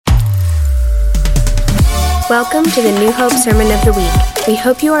Welcome to the New Hope Sermon of the Week. We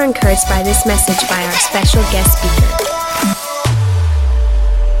hope you are encouraged by this message by our special guest speaker.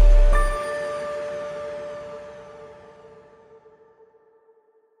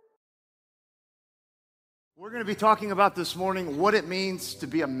 We're going to be talking about this morning what it means to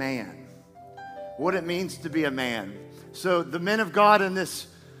be a man. What it means to be a man. So the men of God in this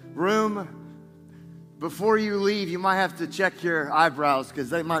room, before you leave, you might have to check your eyebrows because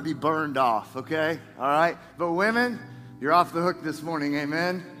they might be burned off, okay? All right? But women, you're off the hook this morning,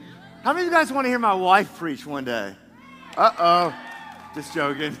 amen? How many of you guys want to hear my wife preach one day? Uh-oh. Just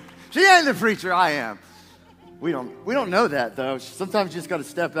joking. She ain't the preacher, I am. We don't know that, though. Sometimes you just got to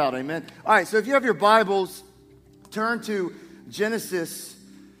step out, amen? All right, so if you have your Bibles, turn to Genesis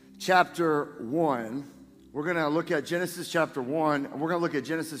chapter 1. We're going to look at Genesis chapter 1, and we're going to look at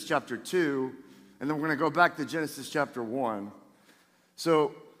Genesis chapter 2, and then we're going to go back to Genesis chapter 1.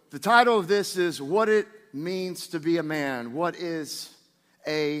 So the title of this is What It Means to Be a Man. What is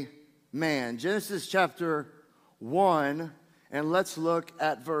a man? Genesis chapter 1, and let's look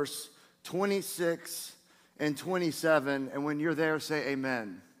at verse 26 and 27. And when you're there, say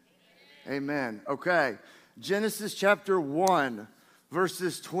amen. Amen. Okay. Genesis chapter 1,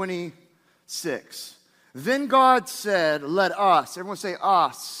 verses 26. Then God said, let us. Everyone say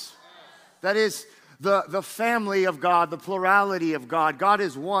us. That is the family of God, the plurality of God. God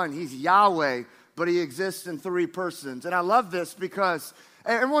is one. He's Yahweh, but he exists in three persons. And I love this because,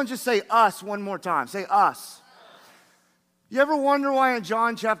 everyone just say us one more time. Say us. You ever wonder why in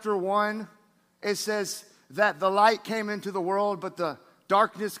John chapter 1, it says that the light came into the world, but the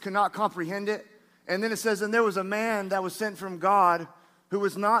darkness could not comprehend it? And then it says, and there was a man that was sent from God who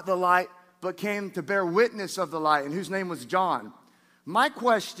was not the light, but came to bear witness of the light, and whose name was John. My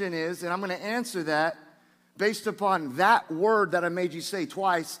question is, and I'm going to answer that based upon that word that I made you say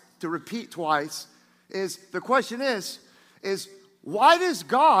twice, to repeat twice, is the question is why does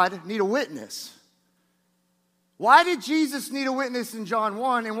God need a witness? Why did Jesus need a witness in John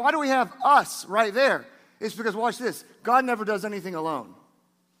 1? And why do we have us right there? It's because, watch this, God never does anything alone.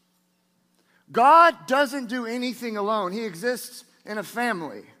 God doesn't do anything alone. He exists in a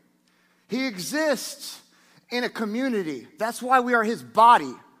family. He exists in a community. That's why we are his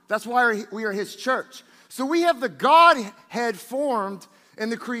body. That's why we are his church. So we have the Godhead formed in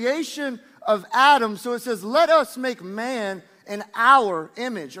the creation of Adam. So it says, let us make man in our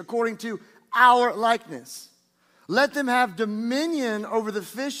image, according to our likeness. Let them have dominion over the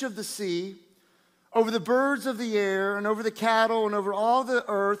fish of the sea, over the birds of the air, and over the cattle, and over all the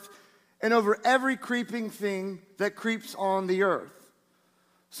earth, and over every creeping thing that creeps on the earth.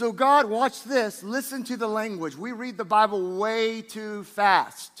 So God, watch this, listen to the language. We read the Bible way too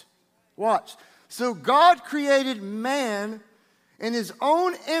fast. Watch. So God created man in his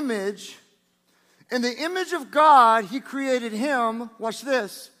own image. In the image of God, he created him. Watch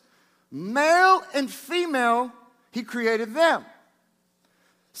this. Male and female, he created them.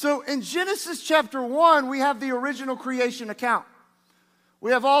 So in Genesis chapter 1, we have the original creation account.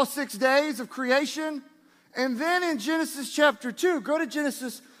 We have all 6 days of creation. And then in Genesis chapter 2, go to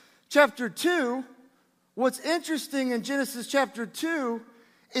Genesis chapter 2. What's interesting in Genesis chapter 2,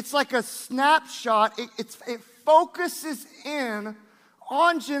 it's like a snapshot. It focuses in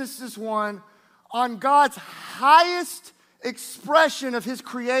on Genesis 1, on God's highest expression of his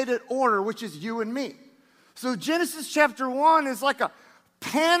created order, which is you and me. So Genesis chapter 1 is like a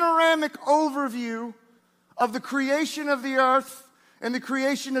panoramic overview of the creation of the earth and the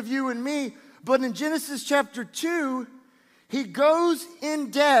creation of you and me. But in Genesis chapter 2, he goes in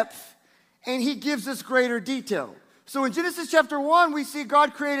depth and he gives us greater detail. So in Genesis chapter 1, we see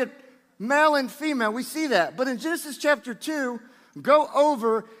God created male and female. We see that. But in Genesis chapter 2, go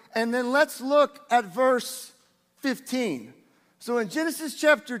over and then let's look at verse 15. So in Genesis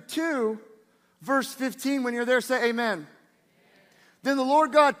chapter 2, verse 15, when you're there, say amen. Then the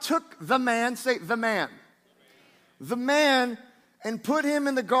Lord God took the man, say the man. The man, and put him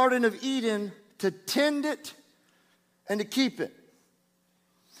in the Garden of Eden to tend it and to keep it.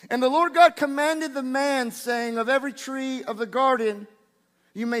 And the Lord God commanded the man, saying, of every tree of the garden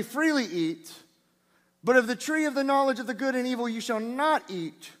you may freely eat, but of the tree of the knowledge of the good and evil you shall not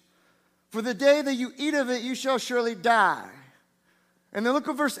eat. For the day that you eat of it, you shall surely die. And then look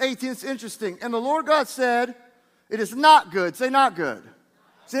at verse 18, it's interesting. And the Lord God said, it is not good. Say not good.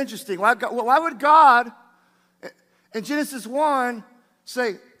 It's interesting. Why would God, in Genesis 1,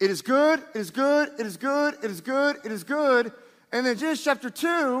 say, it is good, it is good, it is good, it is good, it is good. And then Genesis chapter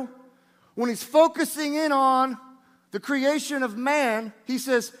 2, when he's focusing in on the creation of man, he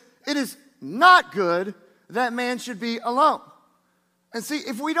says, it is not good that man should be alone. And see,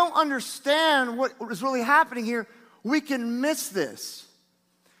 if we don't understand what is really happening here, we can miss this.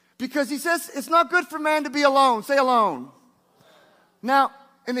 Because he says it's not good for man to be alone. Say alone. Now,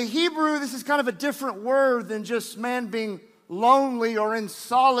 in the Hebrew, this is kind of a different word than just man being lonely or in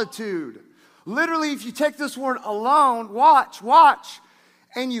solitude. Literally, if you take this word alone, watch,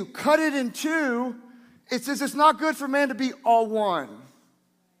 and you cut it in two, it says it's not good for man to be all one.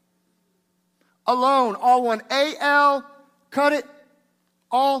 Alone, all one. A-L, cut it,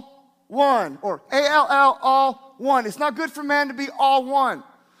 all one. Or A-L-L, all one. It's not good for man to be all one.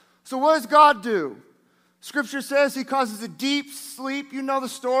 So what does God do? Scripture says he causes a deep sleep, you know the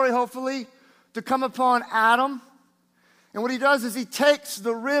story hopefully, to come upon Adam. And what he does is he takes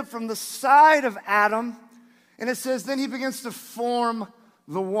the rib from the side of Adam, and it says then he begins to form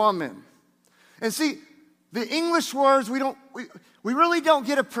the woman. And see, the English words, we really don't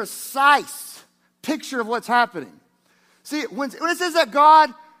get a precise picture of what's happening. See, when it says that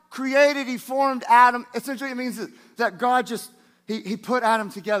God created, he formed Adam, essentially it means that God just, he put Adam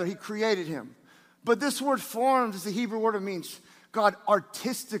together, he created him. But this word formed is the Hebrew word. It means God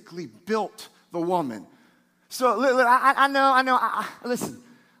artistically built the woman. So I know. Listen,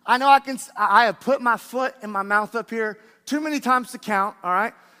 I know I have put my foot and my mouth up here too many times to count, all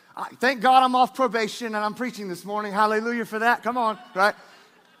right? Thank God I'm off probation and I'm preaching this morning. Hallelujah for that. Come on, right?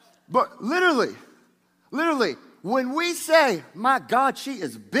 But literally, when we say, my God, she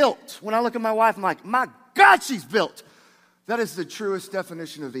is built, when I look at my wife, I'm like, my God, she's built. That is the truest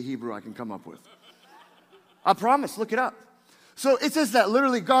definition of the Hebrew I can come up with. I promise, look it up. So it says that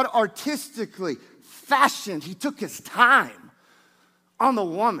literally God artistically fashioned, he took his time on the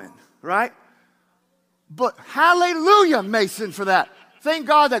woman, right? But hallelujah, Mason, for that. Thank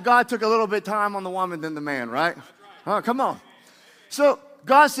God that God took a little bit time on the woman than the man, right? Come on. So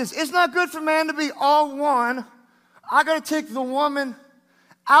God says, it's not good for man to be all one. I got to take the woman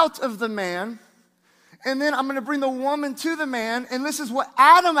out of the man, and then I'm going to bring the woman to the man, and this is what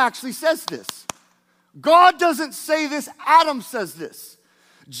Adam actually says this. God doesn't say this, Adam says this.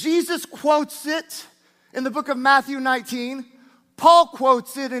 Jesus quotes it in the book of Matthew 19. Paul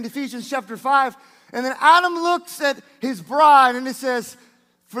quotes it in Ephesians chapter 5. And then Adam looks at his bride and it says,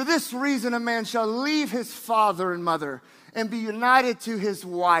 for this reason a man shall leave his father and mother and be united to his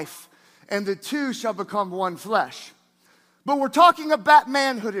wife, and the two shall become one flesh. But we're talking about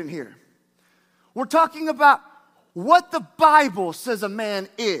manhood in here. We're talking about what the Bible says a man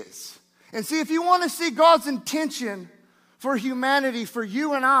is. And see, if you want to see God's intention for humanity, for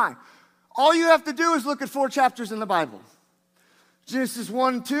you and I, all you have to do is look at 4 chapters in the Bible. Genesis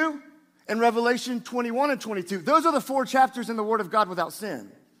 1 and 2 and Revelation 21 and 22. Those are the 4 chapters in the Word of God without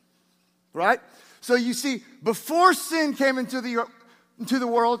sin. Right? So you see, before sin came into the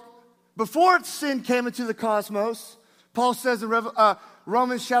world, before sin came into the cosmos, Paul says in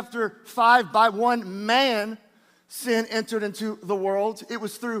Romans chapter 5, by one man sin entered into the world. It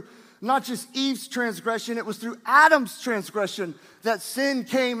was through not just Eve's transgression, it was through Adam's transgression that sin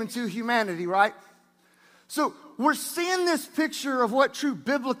came into humanity, right? So we're seeing this picture of what true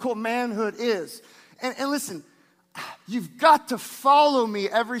biblical manhood is. And listen, you've got to follow me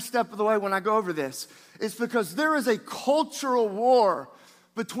every step of the way when I go over this. It's because there is a cultural war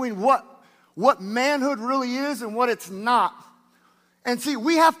between what manhood really is and what it's not. And see,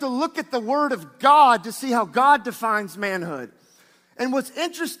 we have to look at the Word of God to see how God defines manhood. And what's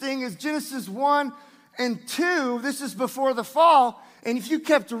interesting is Genesis 1 and 2, this is before the fall, and if you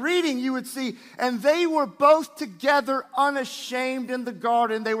kept reading, you would see, and they were both together unashamed in the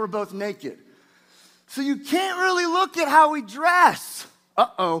garden. They were both naked. So you can't really look at how we dress.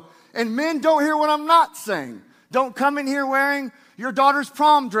 And men, don't hear what I'm not saying. Don't come in here wearing your daughter's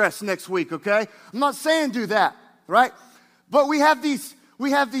prom dress next week, okay? I'm not saying do that, right? But we have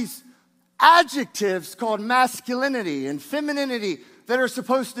these adjectives called masculinity and femininity that are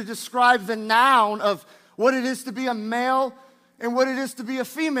supposed to describe the noun of what it is to be a male and what it is to be a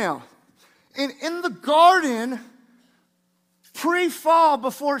female. And in the garden, pre-fall,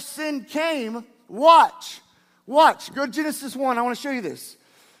 before sin came, watch. Go to Genesis 1. I want to show you this.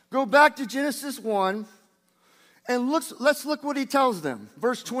 Go back to Genesis 1 and let's look what he tells them.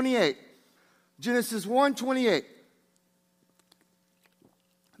 Verse 28. Genesis 1:28.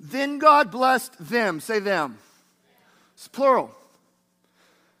 Then God blessed them. Say them. It's plural.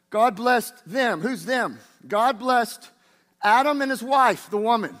 God blessed them. Who's them? God blessed Adam and his wife, the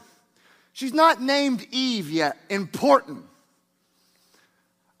woman. She's not named Eve yet. Important.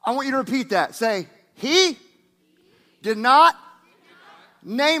 I want you to repeat that. Say, he did not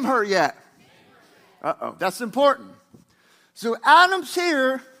name her yet. That's important. So Adam's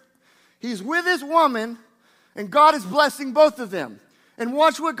here. He's with his woman, and God is blessing both of them. And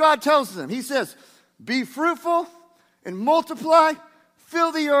watch what God tells them. He says, be fruitful and multiply,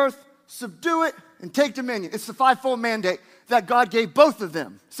 fill the earth, subdue it, and take dominion. It's the fivefold mandate that God gave both of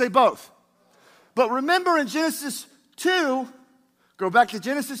them. Say both. But remember in Genesis 2, go back to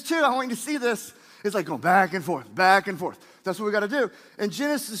Genesis 2, I want you to see this. It's like going back and forth, back and forth. That's what we got to do. In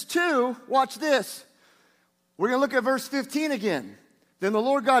Genesis 2, watch this. We're going to look at verse 15 again. Then the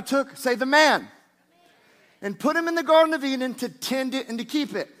Lord God took, say the man, and put him in the Garden of Eden to tend it and to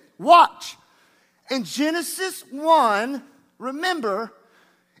keep it. Watch. In Genesis 1, remember,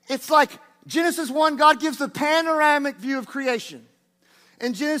 it's like Genesis 1, God gives the panoramic view of creation.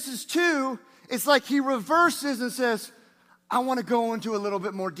 In Genesis 2, it's like he reverses and says, I want to go into a little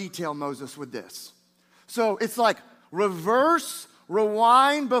bit more detail, Moses, with this. So it's like reverse,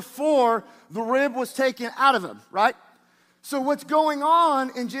 rewind before the rib was taken out of him, right? So what's going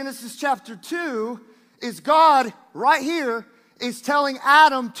on in Genesis chapter 2 is God, right here, is telling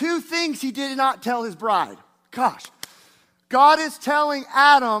Adam two things he did not tell his bride. Gosh. God is telling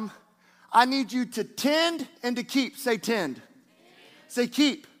Adam, I need you to tend and to keep. Say tend. Say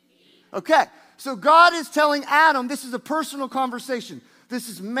keep. Okay. So God is telling Adam, this is a personal conversation. This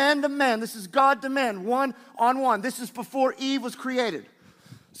is man to man. This is God to man, one on one. This is before Eve was created.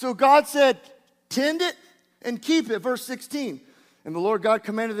 So God said, tend it and keep it. Verse 16. And the Lord God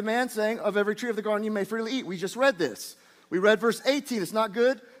commanded the man, saying, of every tree of the garden you may freely eat. We just read this. We read verse 18. It's not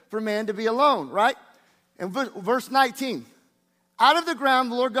good for man to be alone, right? And verse 19. Out of the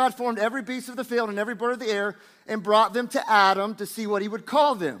ground the Lord God formed every beast of the field and every bird of the air and brought them to Adam to see what he would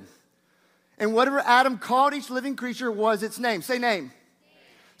call them. And whatever Adam called each living creature was its name. Say name.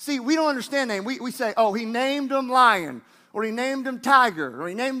 See, we don't understand name. We say, oh, he named him lion, or he named him tiger, or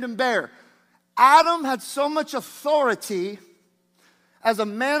he named him bear. Adam had so much authority as a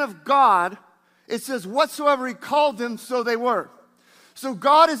man of God, it says, whatsoever he called them, so they were. So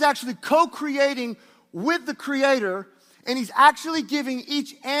God is actually co-creating with the Creator, and he's actually giving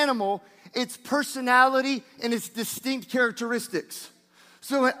each animal its personality and its distinct characteristics.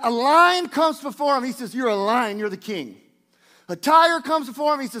 So a lion comes before him, he says, you're a lion, you're the king. A tiger comes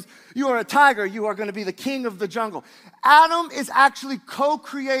before him, he says, you are a tiger, you are going to be the king of the jungle. Adam is actually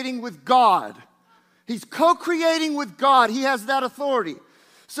co-creating with God. He's co-creating with God. He has that authority.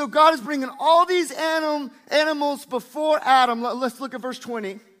 So God is bringing all these animals before Adam. Let's look at verse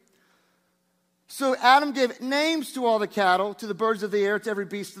 20. So Adam gave names to all the cattle, to the birds of the air, to every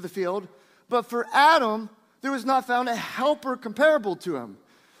beast of the field. But for Adam, there was not found a helper comparable to him.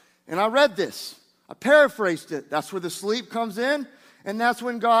 And I read this. I paraphrased it. That's where the sleep comes in. And that's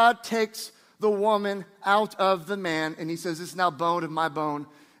when God takes the woman out of the man. And he says, this is now bone of my bone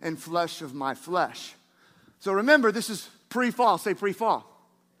and flesh of my flesh. So remember, this is pre-fall. Say pre-fall.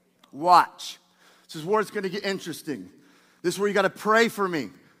 Watch. This is where it's going to get interesting. This is where you got to pray for me.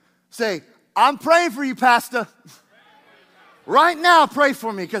 Say, I'm praying for you, Pastor. Right now, pray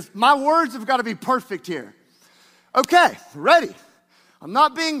for me, because my words have got to be perfect here. Okay, ready. I'm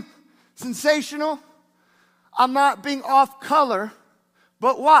not being sensational. I'm not being off color,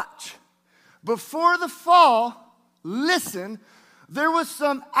 but watch. Before the fall, listen, there was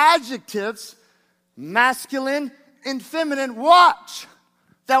some adjectives, masculine and feminine, watch,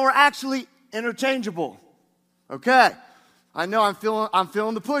 that were actually interchangeable. Okay, I know I'm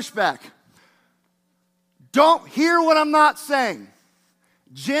feeling the pushback. Don't hear what I'm not saying.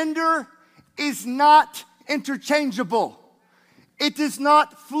 Gender is not interchangeable. It is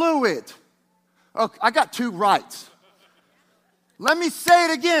not fluid. Okay, I got two rights. Let me say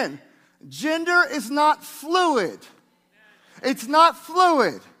it again. Gender is not fluid. It's not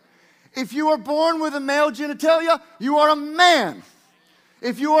fluid. If you are born with a male genitalia, you are a man.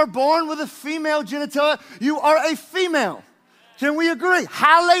 If you are born with a female genitalia, you are a female. Can we agree?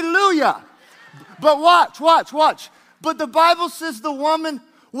 Hallelujah. But watch. But the Bible says the woman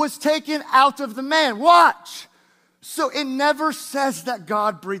was taken out of the man. Watch. So it never says that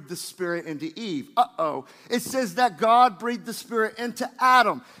God breathed the Spirit into Eve. It says that God breathed the Spirit into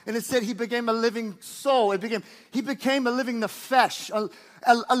Adam. And it said he became a living soul. He became a living nefesh,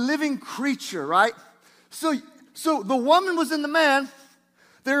 a living creature, right? So the woman was in the man.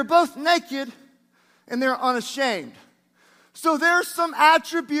 They were both naked and they're unashamed. So there's some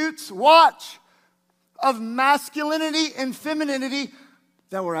attributes, watch, of masculinity and femininity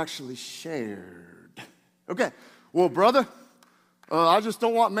that were actually shared. Okay, well, brother, I just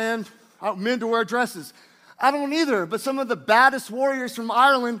don't want men to wear dresses. I don't either, but some of the baddest warriors from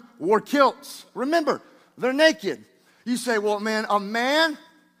Ireland wore kilts. Remember, they're naked. You say, well, man, a man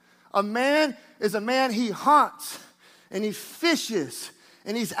is a man, he hunts and he fishes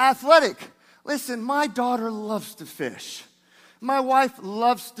and he's athletic. Listen, my daughter loves to fish. My wife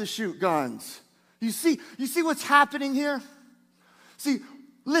loves to shoot guns. You see what's happening here? See,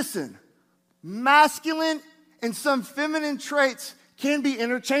 listen, masculine and some feminine traits can be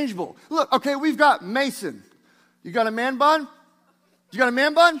interchangeable. Look, okay, we've got Mason. You got a man bun? You got a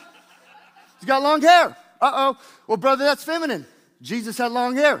man bun? You got long hair. Uh-oh. Well, brother, that's feminine. Jesus had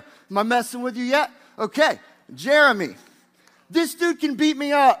long hair. Am I messing with you yet? Okay. Jeremy. This dude can beat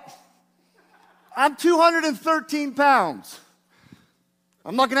me up. I'm 213 pounds.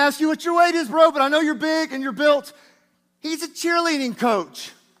 I'm not going to ask you what your weight is, bro, but I know you're big and you're built. He's a cheerleading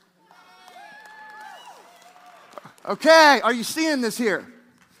coach. Okay, are you seeing this here?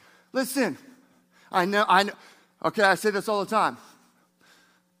 Listen, I know. Okay, I say this all the time.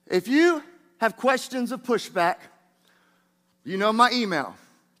 If you have questions of pushback, you know my email,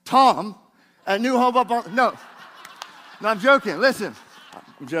 Tom at New Hope Up on, no, I'm joking. Listen,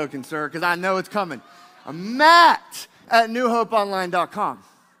 I'm joking, sir, because I know it's coming. I'm Matt at newhopeonline.com.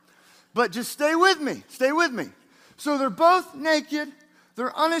 But just stay with me. So they're both naked.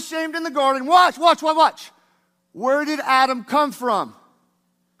 They're unashamed in the garden. Watch. Where did Adam come from?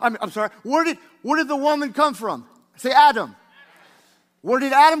 I'm sorry. Where did the woman come from? Say Adam. Where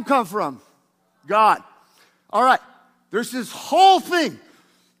did Adam come from? God. All right. There's this whole thing.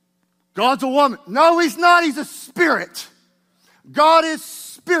 God's a woman. No, he's not. He's a spirit. God is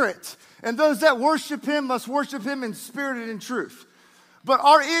spirit. And those that worship him must worship him in spirit and in truth. But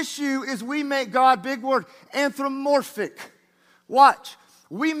our issue is we make God, big word, anthropomorphic. Watch.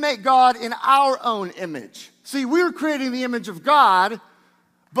 We make God in our own image. See, we're creating the image of God,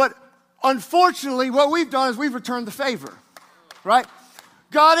 but unfortunately, what we've done is we've returned the favor, right?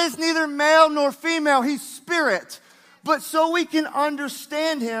 God is neither male nor female. He's spirit. But so we can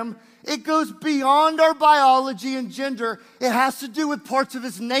understand him, it goes beyond our biology and gender. It has to do with parts of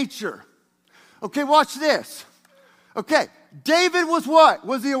his nature. Okay, watch this. Okay, David was what?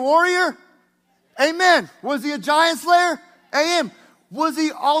 Was he a warrior? Amen. Was he a giant slayer? Amen. Was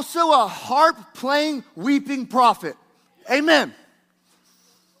he also a harp-playing, weeping prophet? Amen.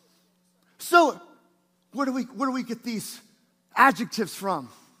 So, where do we get these adjectives from?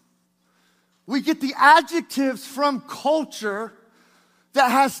 We get the adjectives from culture that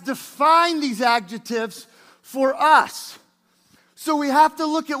has defined these adjectives for us. So we have to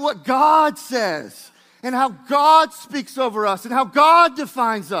look at what God says and how God speaks over us and how God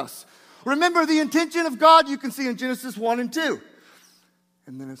defines us. Remember, the intention of God you can see in Genesis 1 and 2.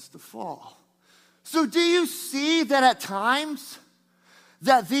 And then it's the fall. So do you see that at times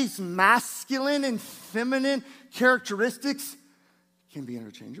that these masculine and feminine characteristics can be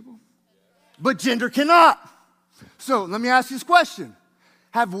interchangeable? But gender cannot. So let me ask you this question.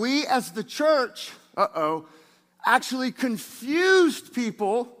 Have we as the church, actually confused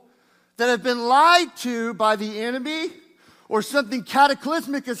people that have been lied to by the enemy or something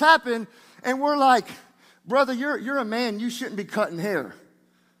cataclysmic has happened and we're like, brother, you're a man, you shouldn't be cutting hair.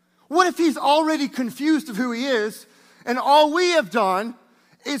 What if he's already confused of who he is and all we have done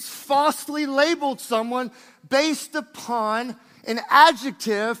is falsely labeled someone based upon an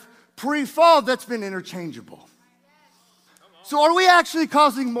adjective pre-fall that's been interchangeable? So are we actually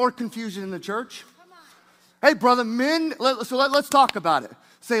causing more confusion in the church? Hey, brother, men, let's talk about it.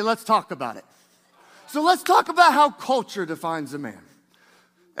 Say, let's talk about it. So let's talk about how culture defines a man.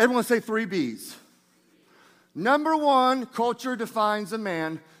 Everyone say 3 B's. Number 1, culture defines a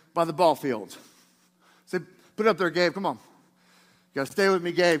man by the ball field. Say, put it up there, Gabe, come on. You gotta stay with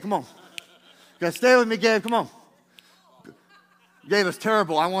me, Gabe, come on. You gotta stay with me, Gabe, come on. Gabe, that's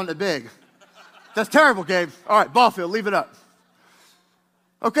terrible, I want it big. That's terrible, Gabe. All right, ball field, leave it up.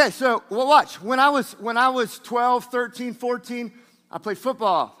 Okay, so, well, watch. When I was 12, 13, 14, I played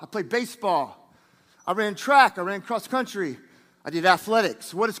football. I played baseball. I ran track. I ran cross country. I did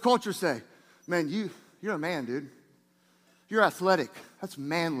athletics. What does culture say? Man, you're a man, dude. You're athletic. That's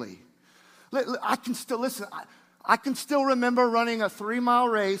manly. I can still remember running a 3-mile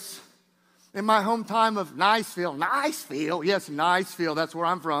race in my hometown of Niceville. Yes, Niceville. That's where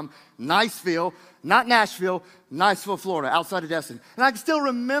I'm from. Niceville. Not Nashville, Niceville, Florida, outside of Destin. And I can still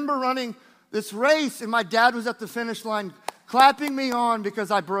remember running this race, and my dad was at the finish line clapping me on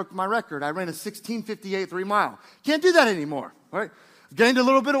because I broke my record. I ran a 16:58 3-mile. Can't do that anymore, all right? Gained a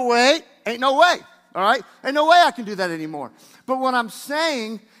little bit of weight. Ain't no way, all right? Ain't no way I can do that anymore. But what I'm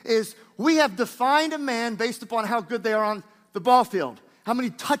saying is we have defined a man based upon how good they are on the ball field, how many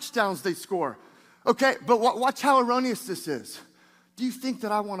touchdowns they score. Okay, but watch how erroneous this is. Do you think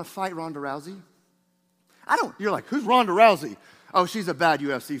that I want to fight Ronda Rousey? I don't. You're like, who's Ronda Rousey? Oh, she's a bad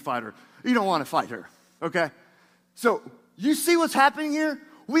UFC fighter. You don't want to fight her, okay? So you see what's happening here?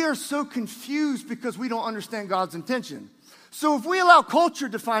 We are so confused because we don't understand God's intention. So if we allow culture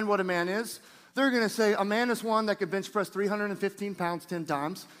to define what a man is, they're going to say a man is one that can bench press 315 pounds 10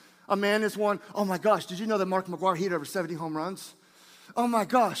 times. A man is one, oh my gosh, did you know that Mark McGwire hit over 70 home runs? Oh my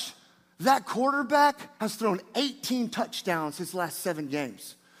gosh, that quarterback has thrown 18 touchdowns his last 7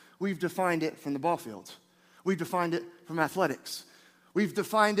 games. We've defined it from the ball field. We've defined it from athletics. We've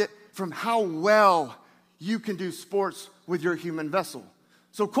defined it from how well you can do sports with your human vessel.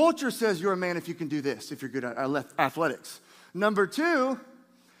 So culture says you're a man if you can do this, if you're good at athletics. Number 2,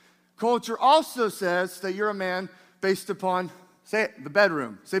 culture also says that you're a man based upon, say it, the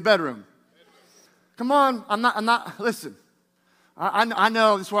bedroom. Say bedroom. Come on, I'm not, listen. I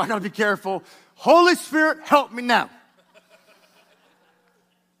know this is where I got to be careful. Holy Spirit, help me now.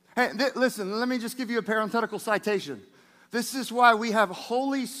 Hey, listen, let me just give you a parenthetical citation. This is why we have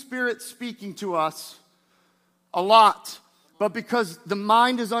Holy Spirit speaking to us a lot. But because the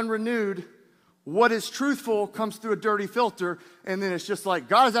mind is unrenewed, what is truthful comes through a dirty filter, and then it's just like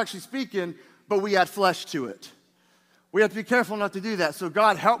God is actually speaking, but we add flesh to it. We have to be careful not to do that. So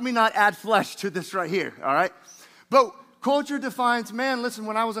God, help me not add flesh to this right here, all right? But culture defines man. Listen,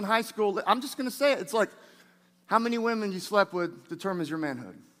 when I was in high school, I'm just going to say it. It's like how many women you slept with determines your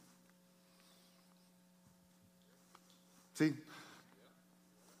manhood. See?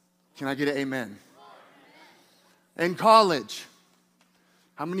 Can I get an amen? In college,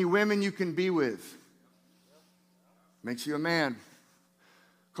 how many women you can be with makes you a man.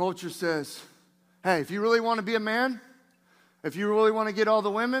 Culture says, hey, if you really want to be a man, if you really want to get all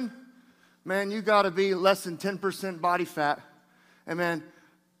the women, man, you got to be less than 10% body fat. And man,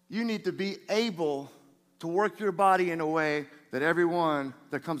 you need to be able to work your body in a way that everyone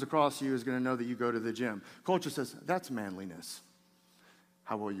that comes across you is going to know that you go to the gym. Culture says, that's manliness.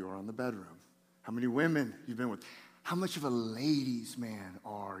 How well you are on the bedroom. How many women you've been with. How much of a ladies' man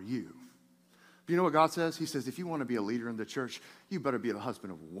are you? But you know what God says? He says, if you want to be a leader in the church, you better be the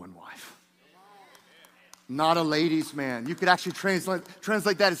husband of one wife. Not a ladies' man. You could actually translate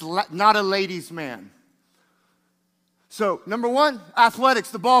that as not a ladies' man. So, number 1, athletics,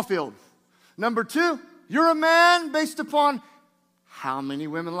 the ball field. Number 2, you're a man based upon how many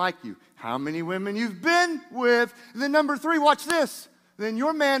women like you, how many women you've been with. And then number 3, watch this. Then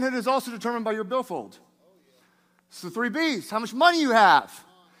your manhood is also determined by your billfold. So 3 B's, how much money you have,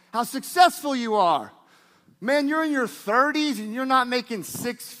 how successful you are. Man, you're in your 30s and you're not making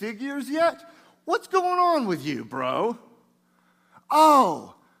 6 figures yet? What's going on with you, bro?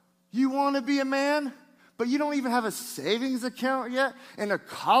 Oh, you want to be a man, but you don't even have a savings account yet and a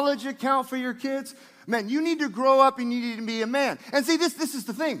college account for your kids? Man, you need to grow up and you need to be a man. And see, this is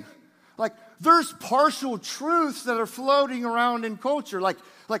the thing. Like, there's partial truths that are floating around in culture. Like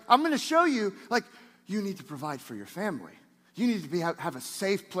I'm going to show you, like, you need to provide for your family. You need to have a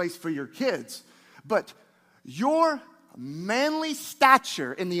safe place for your kids. But your manly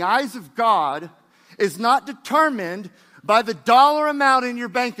stature in the eyes of God is not determined by the dollar amount in your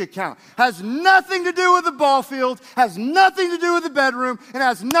bank account. Has nothing to do with the ball field, has nothing to do with the bedroom, and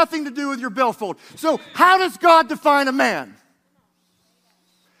has nothing to do with your billfold. So how does God define a man?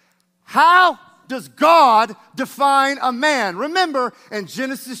 How does God define a man? Remember, in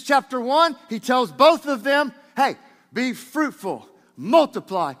Genesis chapter 1, he tells both of them, hey, be fruitful,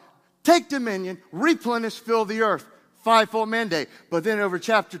 multiply, take dominion, replenish, fill the earth. 5-fold mandate. But then over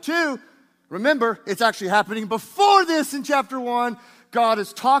chapter 2, remember, it's actually happening before this in chapter 1. God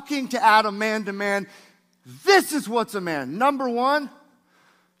is talking to Adam man to man. This is what's a man. Number 1,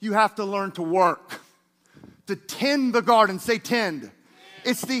 you have to learn to work. To tend the garden. Say tend.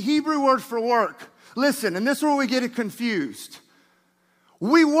 It's the Hebrew word for work. Listen, and this is where we get it confused.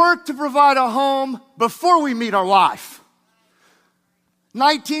 We work to provide a home before we meet our wife.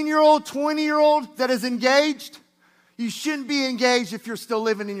 19-year-old, 20-year-old that is engaged, you shouldn't be engaged if you're still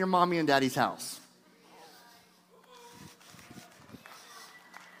living in your mommy and daddy's house.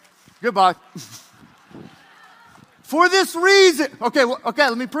 Goodbye. For this reason. Okay,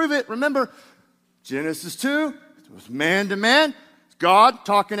 let me prove it. Remember, Genesis 2, it was man to man. God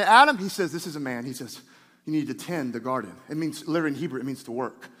talking to Adam. He says, this is a man. He says, you need to tend the garden. It means, literally in Hebrew, it means to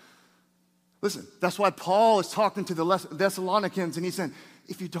work. Listen, that's why Paul is talking to the Thessalonians, and he's saying,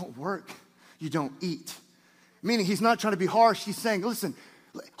 if you don't work, you don't eat. Meaning he's not trying to be harsh. He's saying, listen,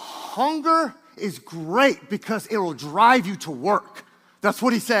 hunger is great because it will drive you to work. That's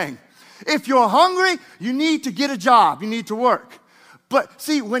what he's saying. If you're hungry, you need to get a job. You need to work. But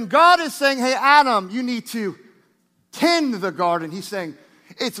see, when God is saying, hey, Adam, you need to tend the garden, he's saying,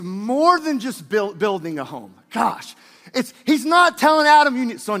 it's more than just building a home. Gosh, he's not telling Adam, you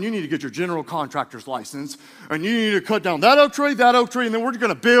need to get your general contractor's license, and you need to cut down that oak tree, and then we're going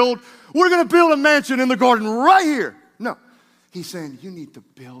to build a mansion in the garden right here. No, He's saying you need to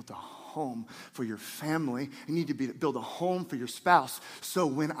build a home for your family. You need to build a home for your spouse. So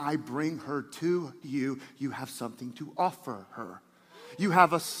when I bring her to you, you have something to offer her. You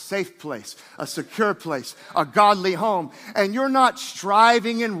have a safe place, a secure place, a godly home. And you're not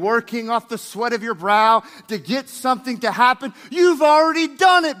striving and working off the sweat of your brow to get something to happen. You've already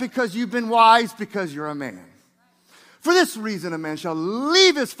done it because you've been wise, because you're a man. For this reason, a man shall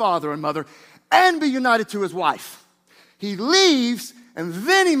leave his father and mother and be united to his wife. He leaves and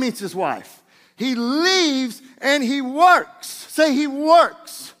then he meets his wife. He leaves and he works. Say he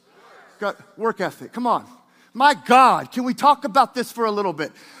works. Got work ethic. Come on. My God, can we talk about this for a little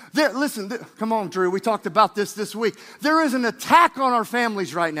bit? Come on, Drew. We talked about this week. There is an attack on our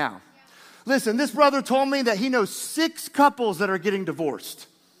families right now. Listen, this brother told me that he knows 6 couples that are getting divorced.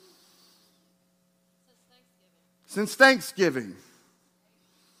 Since Thanksgiving.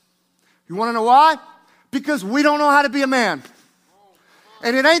 You want to know why? Because we don't know how to be a man.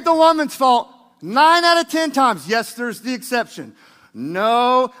 And it ain't the woman's fault. 9 out of 10 times. Yes, there's the exception.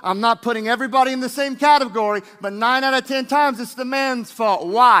 No, I'm not putting everybody in the same category, but 9 out of 10 times it's the man's fault.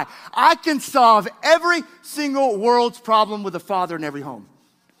 Why? I can solve every single world's problem with a father in every home.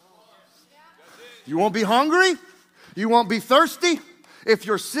 You won't be hungry. You won't be thirsty. If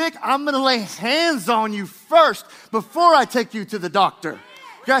you're sick, I'm going to lay hands on you first before I take you to the doctor.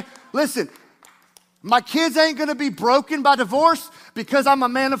 Okay? Listen, my kids ain't going to be broken by divorce because I'm a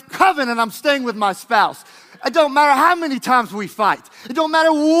man of covenant. I'm staying with my spouse. It don't matter how many times we fight. It don't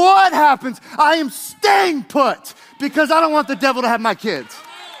matter what happens. I am staying put because I don't want the devil to have my kids.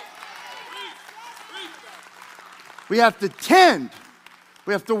 We have to tend.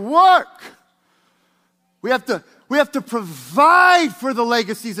 We have to work. We have to provide for the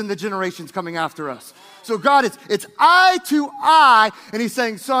legacies and the generations coming after us. So God, it's eye to eye, and he's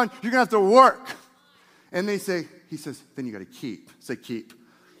saying, son, you're going to have to work. And he says, then you got to keep. Say keep.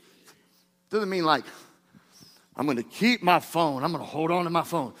 Doesn't mean like, I'm going to keep my phone. I'm going to hold on to my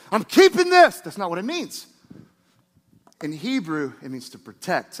phone. I'm keeping this. That's not what it means. In Hebrew, it means to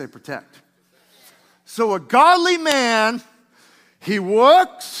protect. Say protect. So a godly man, he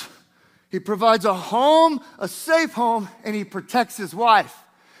works, he provides a home, a safe home, and he protects his wife.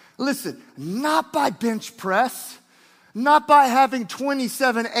 Listen, not by bench press, not by having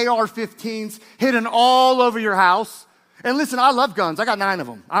 27 AR-15s hidden all over your house. And listen, I love guns. I got 9 of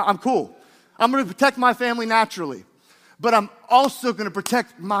them. I'm cool. I'm going to protect my family naturally. But I'm also going to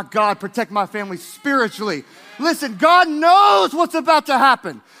protect my family spiritually. Listen, God knows what's about to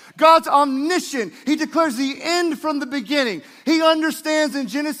happen. God's omniscient. He declares the end from the beginning. He understands in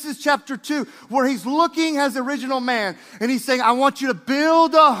Genesis chapter 2 where he's looking as the original man and he's saying, I want you to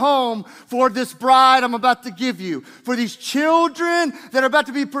build a home for this bride I'm about to give you, for these children that are about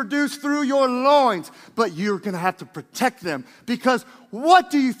to be produced through your loins. But you're going to have to protect them because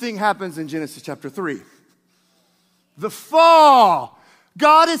what do you think happens in Genesis chapter 3? The fall.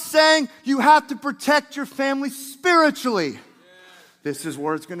 God is saying you have to protect your family spiritually. This is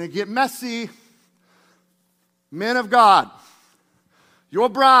where it's going to get messy. Men of God, your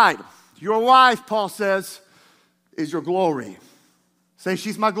bride, your wife, Paul says, is your glory. Say,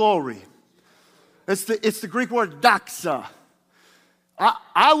 she's my glory. It's the Greek word doxa.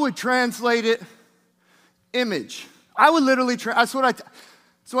 I would translate it image. I would literally, that's what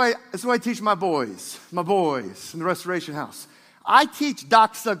I teach my boys in the Restoration House. I teach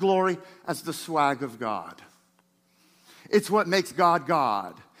doxa glory as the swag of God. It's what makes God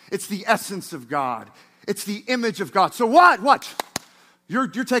God. It's the essence of God. It's the image of God. So what? You're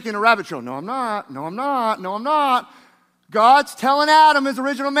taking a rabbit trail. No, I'm not. God's telling Adam, his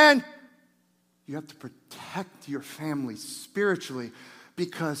original man, you have to protect your family spiritually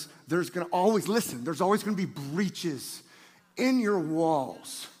because there's always going to be breaches in your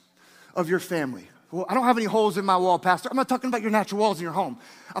walls of your family. Well, I don't have any holes in my wall, Pastor. I'm not talking about your natural walls in your home.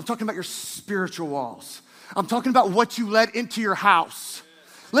 I'm talking about your spiritual walls. I'm talking about what you let into your house.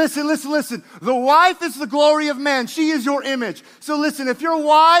 Listen. The wife is the glory of man. She is your image. So listen, if your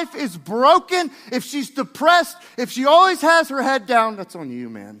wife is broken, if she's depressed, if she always has her head down, that's on you,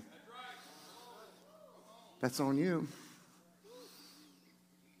 man. That's on you.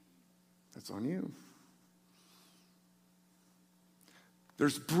 That's on you.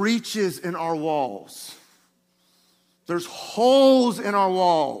 There's breaches in our walls. There's holes in our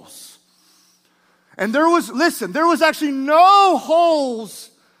walls. And there was actually no holes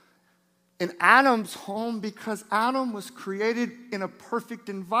in Adam's home because Adam was created in a perfect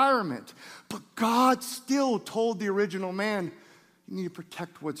environment. But God still told the original man, you need to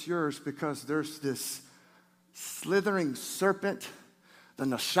protect what's yours because there's this slithering serpent the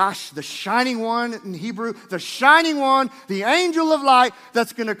Nashash, the shining one in Hebrew, the shining one, the angel of light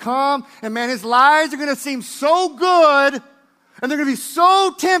that's going to come. And man, his lies are going to seem so good and they're going to be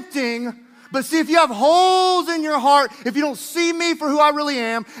so tempting. But see, if you have holes in your heart, if you don't see me for who I really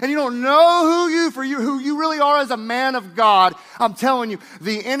am, and you don't know who you really are as a man of God, I'm telling you,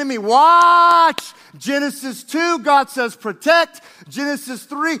 the enemy, watch. Genesis 2, God says protect. Genesis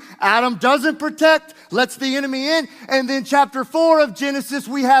 3, Adam doesn't protect, lets the enemy in. And then chapter 4 of Genesis,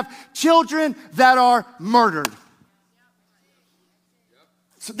 we have children that are murdered.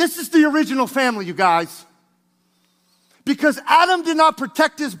 So this is the original family, you guys. Because Adam did not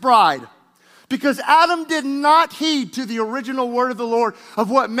protect his bride. Because Adam did not heed to the original word of the Lord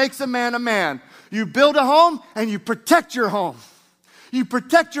of what makes a man a man. You build a home and you protect your home. You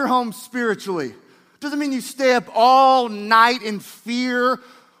protect your home spiritually. Doesn't mean you stay up all night in fear,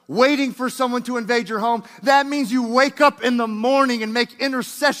 waiting for someone to invade your home. That means you wake up in the morning and make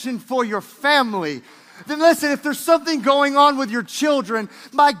intercession for your family. Then listen, if there's something going on with your children,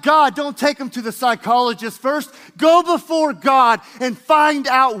 my God, don't take them to the psychologist first. Go before God and find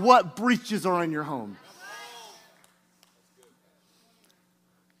out what breaches are in your home.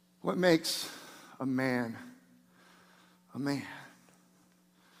 What makes a man a man?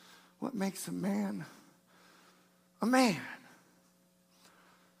 What makes a man a man?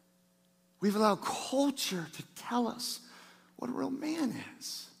 We've allowed culture to tell us what a real man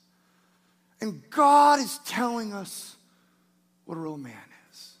is. And God is telling us what a real man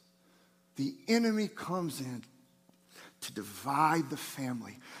is. The enemy comes in to divide the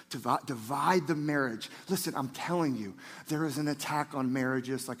family, to divide the marriage. Listen, I'm telling you, there is an attack on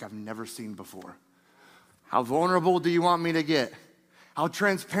marriages like I've never seen before. How vulnerable do you want me to get? How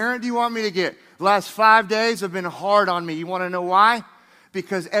transparent do you want me to get? The last 5 days have been hard on me. You want to know why?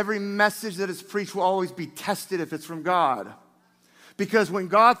 Because every message that is preached will always be tested if it's from God. Because when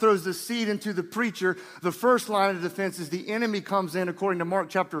God throws the seed into the preacher, the first line of defense is the enemy comes in, according to Mark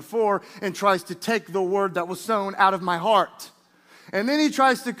chapter 4, and tries to take the word that was sown out of my heart. And then he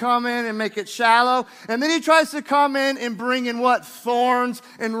tries to come in and make it shallow. And then he tries to come in and bring in what? Thorns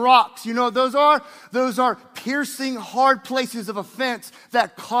and rocks. You know what those are? Those are piercing, hard places of offense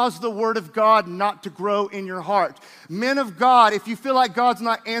that cause the word of God not to grow in your heart. Men of God, if you feel like God's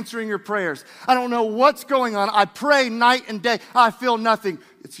not answering your prayers, I don't know what's going on. I pray night and day. I feel nothing.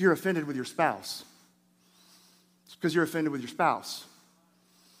 It's you're offended with your spouse. It's because you're offended with your spouse.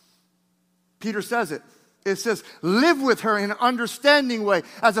 Peter says it. It says, live with her in an understanding way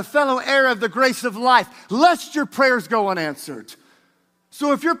as a fellow heir of the grace of life, lest your prayers go unanswered.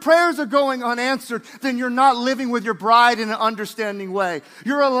 So if your prayers are going unanswered, then you're not living with your bride in an understanding way.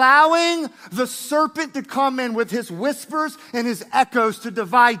 You're allowing the serpent to come in with his whispers and his echoes to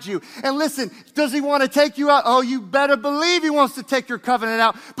divide you. And listen, does he want to take you out? Oh, you better believe he wants to take your covenant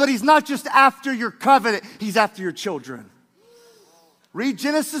out. But he's not just after your covenant, he's after your children. Read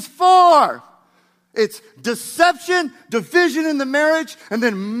Genesis 4. It's deception, division in the marriage, and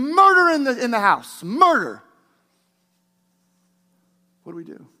then murder in the house. Murder. What do we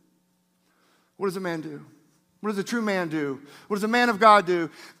do? What does a man do? What does a true man do? What does a man of God do?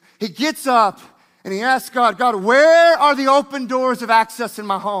 He gets up and he asks God, God, where are the open doors of access in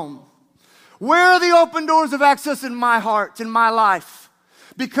my home? Where are the open doors of access in my heart, in my life?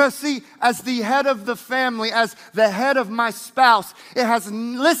 Because see, as the head of the family, as the head of my spouse, it has,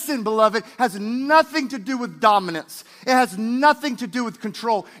 listen, beloved, has nothing to do with dominance. It has nothing to do with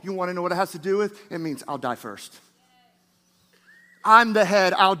control. You want to know what it has to do with? It means I'll die first. I'm the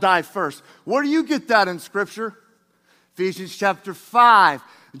head, I'll die first. Where do you get that in Scripture? Ephesians chapter 5.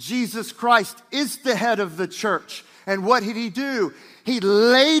 Jesus Christ is the head of the church. And what did he do? He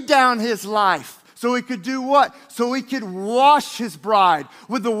laid down his life. So he could do what? So he could wash his bride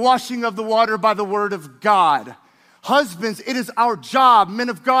with the washing of the water by the word of God. Husbands, it is our job. Men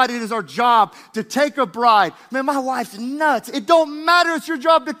of God, it is our job to take a bride. Man, my wife's nuts. It don't matter. It's your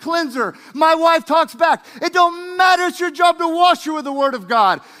job to cleanse her. My wife talks back. It don't matter. It's your job to wash her with the word of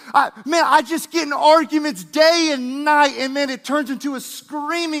God. I just get in arguments day and night, and man, it turns into a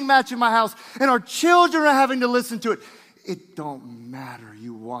screaming match in my house, and our children are having to listen to it. It don't matter.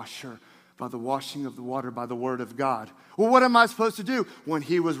 You wash her by the washing of the water, by the word of God. Well, what am I supposed to do? When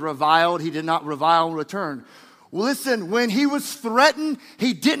he was reviled, he did not revile in return. Well, listen, when he was threatened,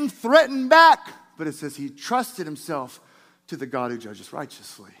 he didn't threaten back. But it says he trusted himself to the God who judges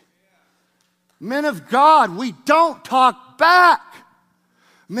righteously. Men of God, we don't talk back.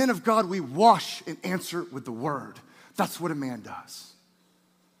 Men of God, we wash and answer with the word. That's what a man does.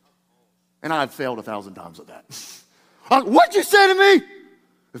 And I've failed 1,000 times at that. What'd you say to me?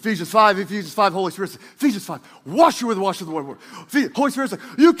 Ephesians 5, Holy Spirit says, Ephesians 5, wash you with the wash of the word. Holy Spirit's like,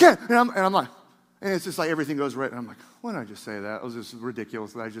 you can't. And I'm like, and it's just like everything goes right. And I'm like, why did I just say that? It was just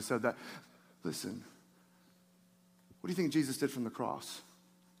ridiculous that I just said that. Listen, what do you think Jesus did from the cross?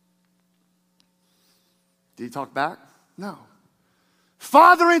 Did he talk back? No.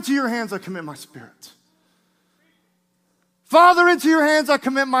 Father, into your hands I commit my spirit. Father, into your hands I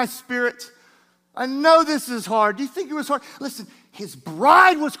commit my spirit. I know this is hard. Do you think it was hard? Listen, his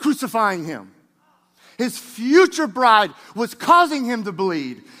bride was crucifying him. His future bride was causing him to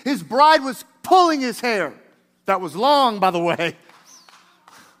bleed. His bride was pulling his hair. That was long, by the way.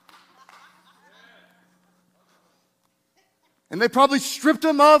 And they probably stripped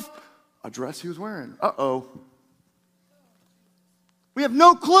him of a dress he was wearing. Uh-oh. We have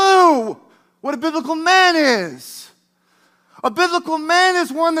no clue what a biblical man is. A biblical man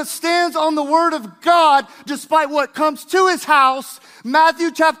is one that stands on the word of God despite what comes to his house.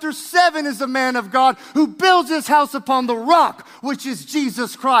 Matthew chapter 7 is a man of God who builds his house upon the rock, which is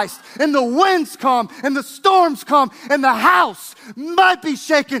Jesus Christ. And the winds come and the storms come and the house might be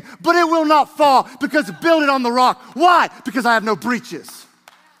shaken, but it will not fall because it's built on the rock. Why? Because I have no breaches.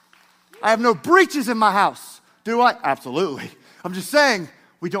 I have no breaches in my house. Do I? Absolutely. I'm just saying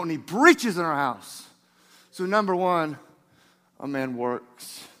we don't need breaches in our house. So number one, a man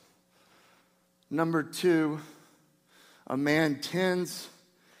works. Number two, a man tends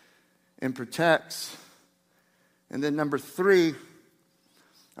and protects. And then number three,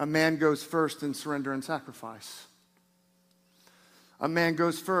 a man goes first in surrender and sacrifice. A man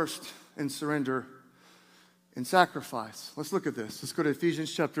goes first in surrender and sacrifice. Let's look at this. Let's go to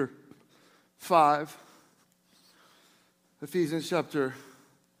Ephesians chapter 5. Ephesians chapter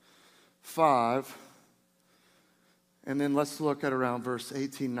 5. And then let's look at around verse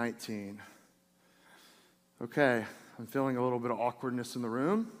 18, 19. Okay, I'm feeling a little bit of awkwardness in the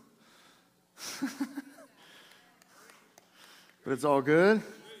room. But it's all good.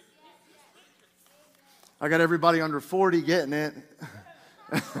 I got everybody under 40 getting it.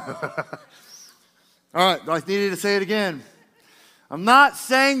 All right, I needed to say it again. I'm not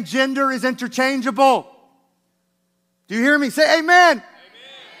saying gender is interchangeable. Do you hear me? Say amen. Amen.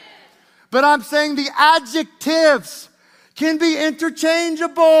 But I'm saying the adjectives can be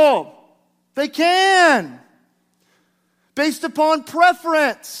interchangeable. They can. Based upon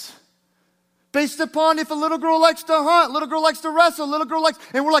preference. Based upon if a little girl likes to hunt, little girl likes to wrestle, little girl likes,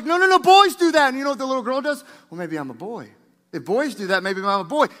 and we're like, no, boys do that. And you know what the little girl does? Well, maybe I'm a boy. If boys do that, maybe I'm a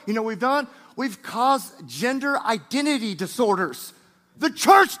boy. You know what we've done? We've caused gender identity disorders. The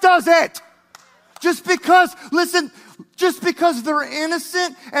church does it. Just because they're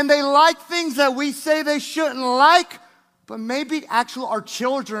innocent and they like things that we say they shouldn't like, but maybe actually our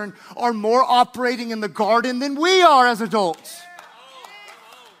children are more operating in the garden than we are as adults.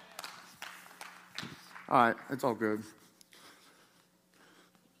 All right, it's all good.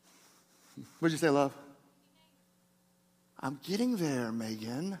 What'd you say, love? I'm getting there,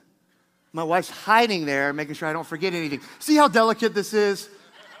 Megan. My wife's hiding there, making sure I don't forget anything. See how delicate this is?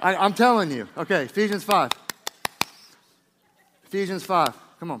 I'm telling you. Okay, Ephesians 5. Ephesians 5.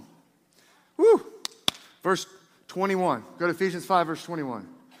 Come on. Woo! Verse 21. Go to Ephesians 5, verse 21.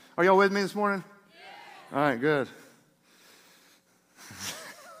 Are y'all with me this morning? Yeah. All right, good.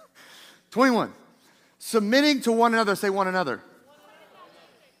 21. Submitting to one another. Say one another.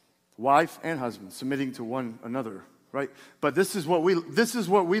 Wife and husband submitting to one another, right? But this is what we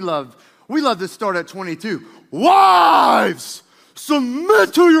love. We love to start at 22. Wives,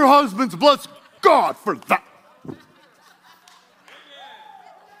 submit to your husbands. Bless God for that.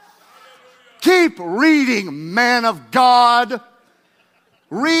 Keep reading, man of God.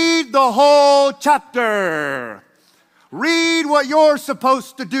 Read the whole chapter. Read what you're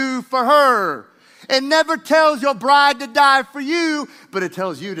supposed to do for her. It never tells your bride to die for you, but it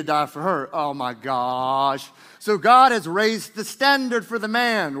tells you to die for her. Oh my gosh. So God has raised the standard for the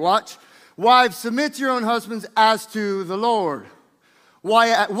man. Watch. Wives, submit to your own husbands as to the Lord.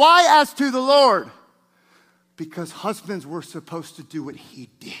 Why as to the Lord? Because husbands were supposed to do what he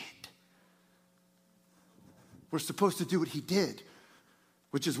did. We're supposed to do what he did,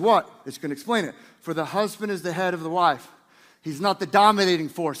 which is what? It's going to explain it. For the husband is the head of the wife. He's not the dominating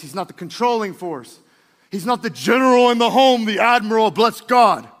force. He's not the controlling force. He's not the general in the home, the admiral, bless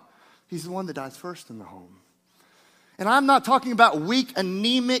God. He's the one that dies first in the home. And I'm not talking about weak,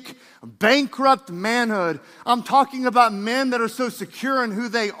 anemic, bankrupt manhood. I'm talking about men that are so secure in who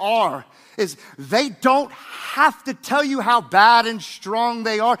they are. Is they don't have to tell you how bad and strong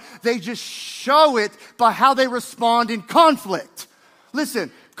they are. They just show it by how they respond in conflict.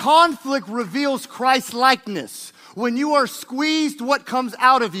 Listen, conflict reveals Christ-likeness. When you are squeezed, what comes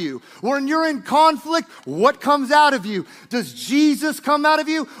out of you? When you're in conflict, what comes out of you? Does Jesus come out of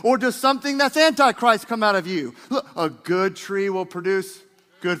you, or does something that's antichrist come out of you? Look, a good tree will produce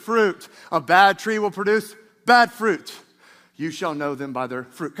good fruit. A bad tree will produce bad fruit. You shall know them by their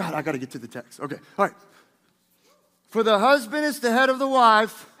fruit. God, I got to get to the text. Okay, all right. For the husband is the head of the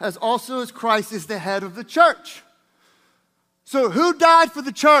wife, as also as Christ is the head of the church. So who died for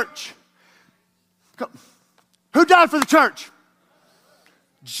the church? Who died for the church?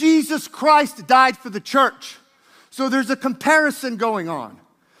 Jesus Christ died for the church. So there's a comparison going on.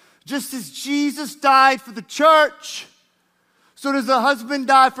 Just as Jesus died for the church, so does the husband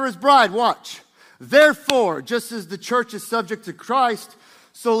die for his bride. Watch. Therefore, just as the church is subject to Christ,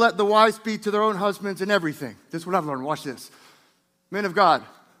 so let the wives be to their own husbands in everything. This is what I've learned. Watch this. Men of God,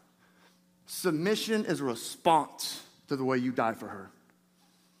 submission is a response to the way you die for her.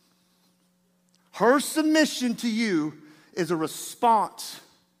 Her submission to you is a response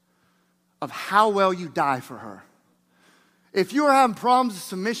of how well you die for her. If you are having problems with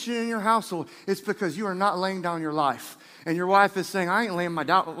submission in your household, it's because you are not laying down your life. And your wife is saying, I'm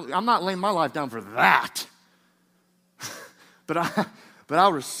not laying my life down for that. But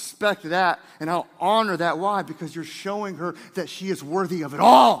I'll respect that and I'll honor that. Why? Because you're showing her that she is worthy of it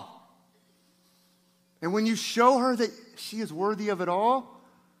all. And when you show her that she is worthy of it all,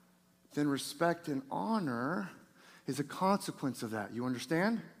 then respect and honor is a consequence of that. You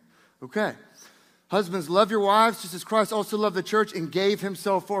understand? Okay. Husbands, love your wives just as Christ also loved the church and gave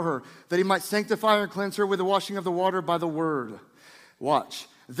himself for her, that he might sanctify her and cleanse her with the washing of the water by the word. Watch.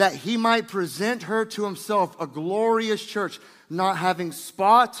 That he might present her to himself a glorious church, not having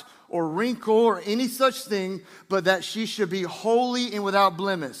spot or wrinkle or any such thing, but that she should be holy and without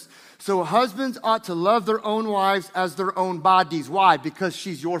blemish. So husbands ought to love their own wives as their own bodies. Why? Because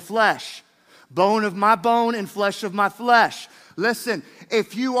she's your flesh. Bone of my bone and flesh of my flesh. Listen,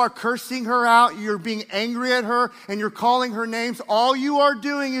 if you are cursing her out, you're being angry at her, and you're calling her names, all you are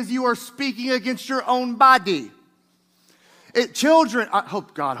doing is you are speaking against your own body. Children, I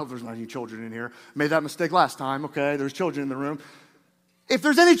hope there's not any children in here. Made that mistake last time, okay? There's children in the room. If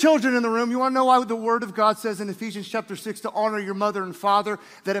there's any children in the room, you want to know why the Word of God says in Ephesians chapter 6 to honor your mother and father,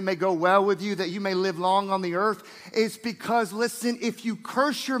 that it may go well with you, that you may live long on the earth? It's because, listen, if you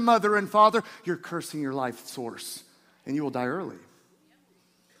curse your mother and father, you're cursing your life source, and you will die early.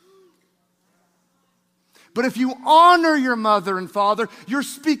 But if you honor your mother and father, you're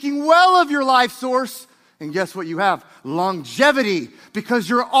speaking well of your life source, and guess what you have? Longevity, because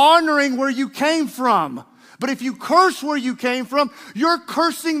you're honoring where you came from. But if you curse where you came from, you're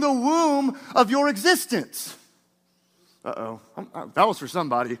cursing the womb of your existence. Uh-oh. That was for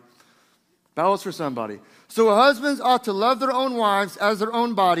somebody. That was for somebody. So husbands ought to love their own wives as their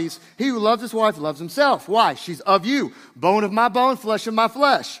own bodies. He who loves his wife loves himself. Why? She's of you. Bone of my bone, flesh of my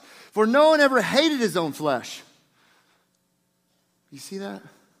flesh. For no one ever hated his own flesh. You see that?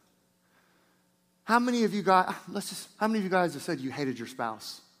 How many of you guys have said you hated your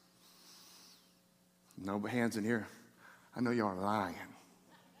spouse? No hands in here. I know y'all are lying.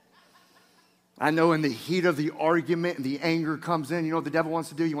 I know in the heat of the argument and the anger comes in, you know what the devil wants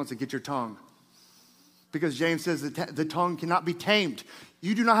to do? He wants to get your tongue. Because James says that the tongue cannot be tamed.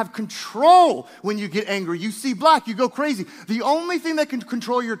 You do not have control when you get angry. You see black, you go crazy. The only thing that can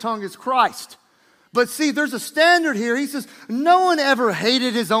control your tongue is Christ. But see, there's a standard here. He says, no one ever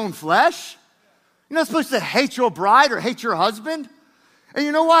hated his own flesh. You're not supposed to hate your bride or hate your husband. And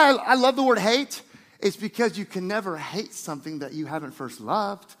you know why I love the word hate? It's because you can never hate something that you haven't first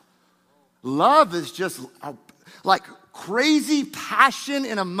loved. Love is just like crazy passion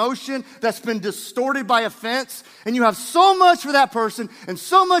and emotion that's been distorted by offense. And you have so much for that person and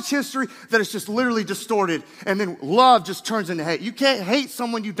so much history that it's just literally distorted. And then love just turns into hate. You can't hate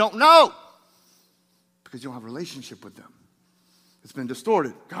someone you don't know because you don't have a relationship with them. It's been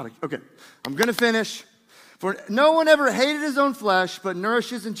distorted. Okay, I'm going to finish. For no one ever hated his own flesh, but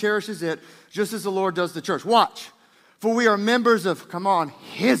nourishes and cherishes it, just as the Lord does the church. Watch. For we are members of,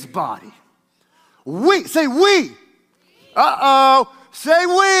 his body. Say we. Uh-oh. Say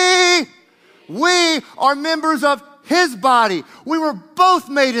we. We are members of his body. We were both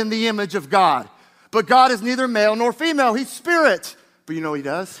made in the image of God. But God is neither male nor female. He's spirit. But you know what he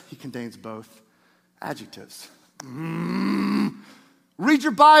does? He contains both adjectives. Read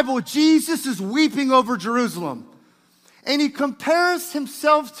your Bible. Jesus is weeping over Jerusalem. And he compares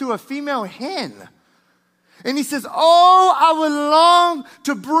himself to a female hen. And he says, oh, I would long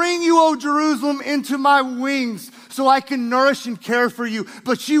to bring you, O Jerusalem, into my wings so I can nourish and care for you,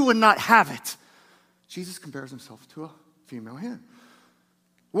 but you would not have it. Jesus compares himself to a female hen.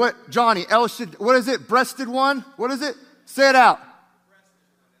 What, Johnny? What is it? Breasted one? What is it? Say it out.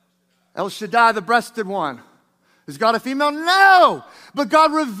 El Shaddai, the breasted one. Is God a female? No! But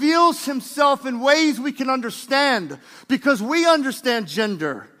God reveals himself in ways we can understand because we understand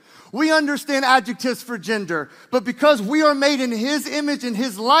gender. We understand adjectives for gender. But because we are made in his image and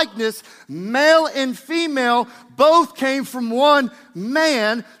his likeness, male and female both came from one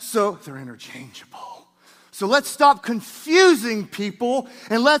man, so they're interchangeable. So let's stop confusing people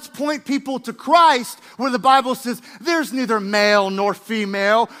and let's point people to Christ where the Bible says there's neither male nor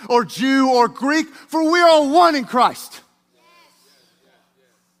female or Jew or Greek, for we are all one in Christ.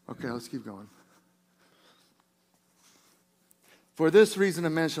 Okay, let's keep going. For this reason, a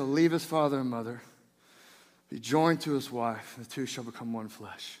man shall leave his father and mother, be joined to his wife, and the two shall become one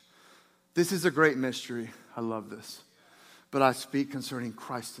flesh. This is a great mystery. I love this. But I speak concerning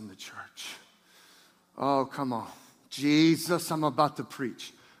Christ and the church. Oh, come on. Jesus, I'm about to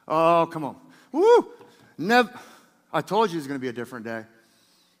preach. Oh, come on. Woo! I told you it was going to be a different day.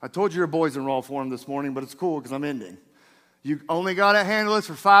 I told you your boys enrolled for him this morning, but it's cool because I'm ending. You only got to handle this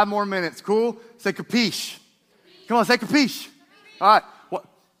for 5 more minutes. Cool? Say capiche. Come on, say capiche. All right. What?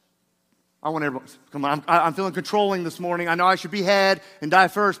 I want everyone. Come on. I'm feeling controlling this morning. I know I should be head and die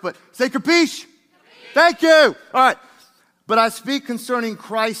first, but say capiche. Thank you. All right. But I speak concerning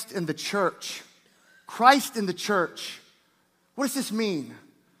Christ and the church. Christ in the church. What does this mean?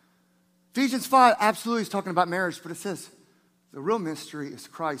 Ephesians 5 absolutely is talking about marriage, but it says the real mystery is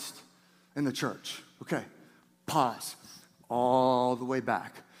Christ in the church. Okay, pause. All the way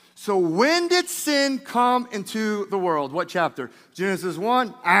back. So when did sin come into the world? What chapter? Genesis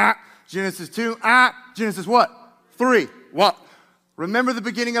 1, Genesis 2, Genesis what? 3, what? Remember the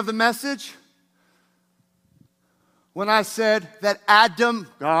beginning of the message? When I said that Adam,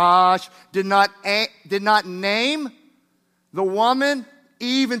 did not name the woman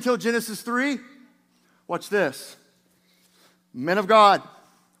Eve until Genesis 3? Watch this. Men of God,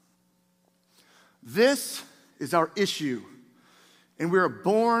 this is our issue, and we are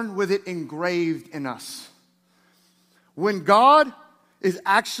born with it engraved in us. When God is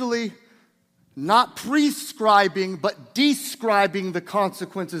actually not prescribing, but describing the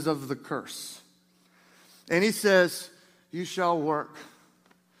consequences of the curse. And he says, you shall work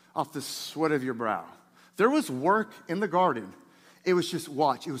off the sweat of your brow. There was work in the garden. It was just,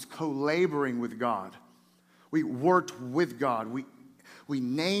 watch, it was co-laboring with God. We worked with God. We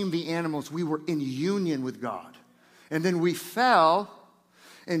named the animals. We were in union with God. And then we fell.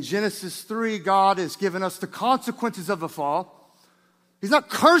 In Genesis 3, God has given us the consequences of the fall. He's not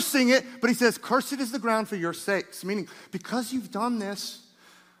cursing it, but he says, cursed is the ground for your sakes. Meaning, because you've done this,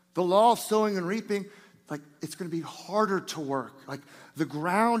 the law of sowing and reaping, like it's going to be harder to work. Like the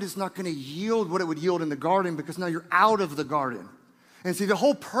ground is not going to yield what it would yield in the garden because now you're out of the garden. And see, the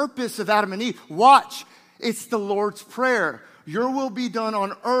whole purpose of Adam and Eve, watch, it's the Lord's Prayer. Your will be done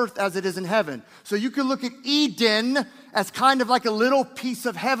on earth as it is in heaven. So you can look at Eden as kind of like a little piece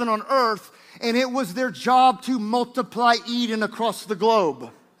of heaven on earth, and it was their job to multiply Eden across the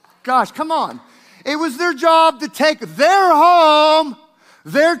globe. Gosh, come on. It was their job to take their home,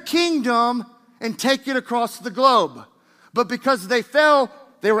 their kingdom, and take it across the globe. But because they fell,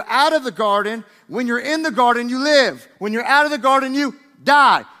 they were out of the garden. When you're in the garden, you live. When you're out of the garden, you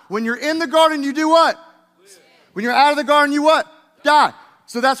die. When you're in the garden, you do what? When you're out of the garden, you what? Die.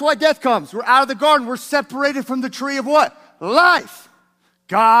 So that's why death comes. We're out of the garden. We're separated from the tree of what? Life.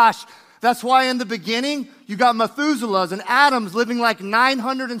 Gosh, that's why in the beginning, you got Methuselahs and Adams living like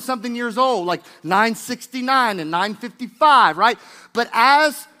 900 and something years old, like 969 and 955, right? But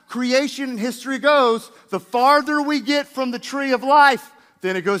as creation and history goes, the farther we get from the tree of life,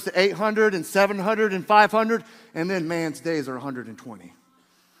 then it goes to 800 and 700 and 500, and then man's days are 120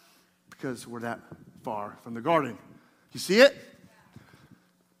 because we're that far from the garden. You see it?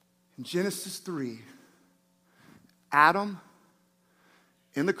 In Genesis 3, Adam,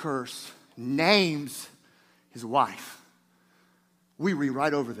 in the curse, names his wife. We read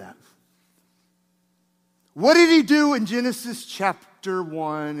right over that. What did he do in Genesis chapter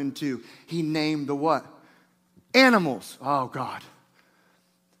 1 and 2? He named the what? Animals. Oh, God.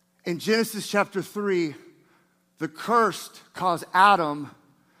 In Genesis chapter 3, the curse caused Adam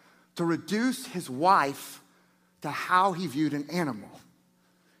to reduce his wife to how he viewed an animal.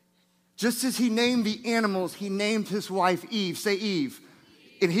 Just as he named the animals, he named his wife Eve. Say Eve.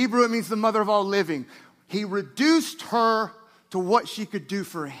 In Hebrew, it means the mother of all living. He reduced her to what she could do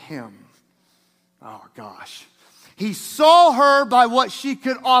for him. Oh, gosh. He saw her by what she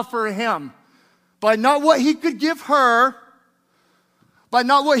could offer him, by not what he could give her, by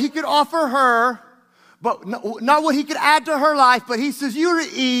not what he could offer her, but not what he could add to her life, but he says, you're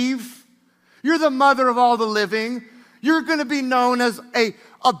Eve. You're the mother of all the living. You're going to be known as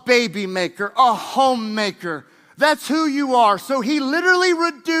a baby maker, a homemaker. That's who you are. So he literally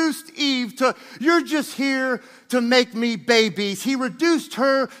reduced Eve to, you're just here to make me babies. He reduced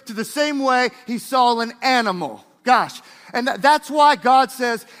her to the same way he saw an animal. Gosh. And that's why God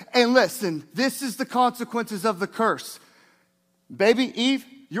says, and listen, this is the consequences of the curse. Baby Eve,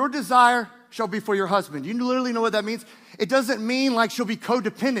 your desire shall be for your husband. You literally know what that means? It doesn't mean like she'll be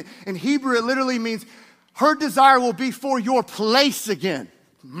codependent. In Hebrew, it literally means her desire will be for your place again.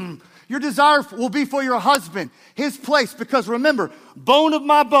 Your desire will be for your husband, his place. Because remember, bone of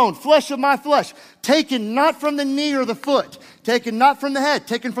my bone, flesh of my flesh, taken not from the knee or the foot, taken not from the head,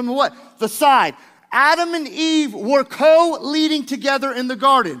 taken from the what? The side. Adam and Eve were co-leading together in the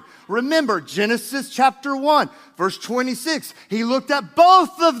garden. Remember, Genesis chapter 1, verse 26. He looked at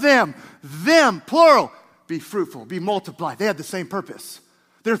both of them, plural. Be fruitful, be multiplied. They had the same purpose.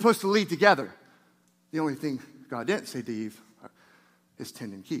 They're supposed to lead together. The only thing God didn't say to Eve is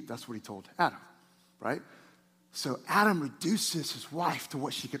tend and keep. That's what he told Adam, right? So Adam reduces his wife to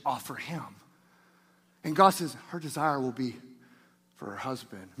what she could offer him. And God says her desire will be for her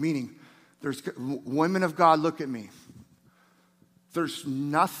husband. Meaning, there's women of God, look at me. There's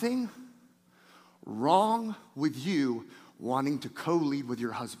nothing wrong with you wanting to co-lead with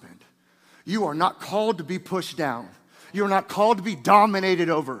your husband. You are not called to be pushed down. You are not called to be dominated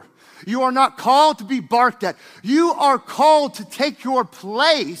over. You are not called to be barked at. You are called to take your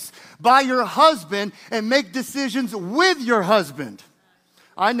place by your husband and make decisions with your husband.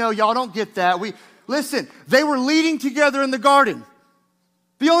 I know y'all don't get that. Listen, they were leading together in the garden.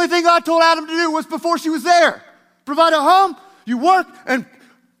 The only thing God told Adam to do was before she was there, provide a home, you work and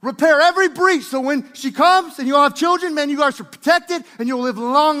repair every breach. So when she comes and you'll have children, man, you guys are protected and you'll live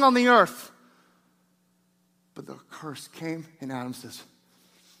long on the earth. But the curse came and Adam says,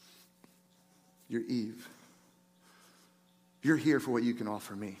 you're Eve. You're here for what you can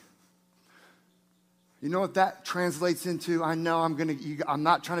offer me. You know what that translates into? I know I'm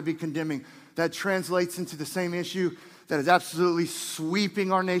not trying to be condemning. That translates into the same issue that is absolutely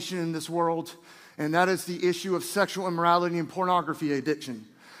sweeping our nation in this world. And that is the issue of sexual immorality and pornography addiction.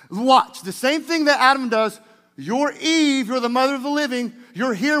 Watch, the same thing that Adam does. You're Eve, you're the mother of the living.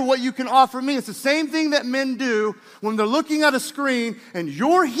 You're here, what you can offer me. It's the same thing that men do when they're looking at a screen and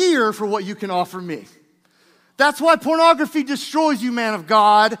you're here for what you can offer me. That's why pornography destroys you, man of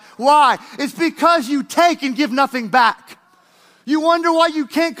God. Why? It's because you take and give nothing back. You wonder why you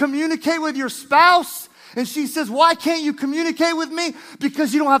can't communicate with your spouse? And she says, why can't you communicate with me?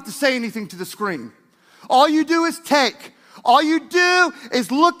 Because you don't have to say anything to the screen. All you do is take. All you do is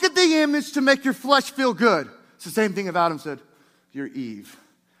look at the image to make your flesh feel good. It's the same thing if Adam said, you're Eve.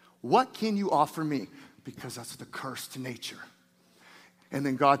 What can you offer me? Because that's the curse to nature. And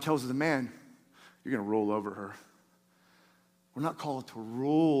then God tells the man, you're going to rule over her. We're not called to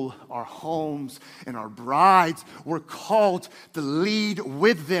rule our homes and our brides. We're called to lead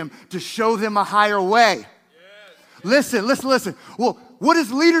with them, to show them a higher way. Yes. Listen. Well, what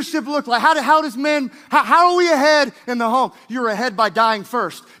does leadership look like? How are we ahead in the home? You're ahead by dying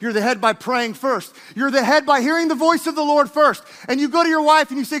first. You're the head by praying first. You're the head by hearing the voice of the Lord first. And you go to your wife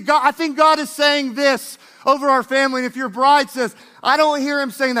and you say, God, I think God is saying this over our family. And if your bride says, I don't hear him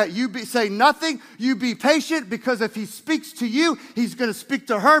saying that, say nothing. You be patient, because if he speaks to you, he's going to speak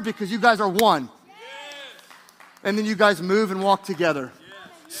to her, because you guys are one. Yes. And then you guys move and walk together.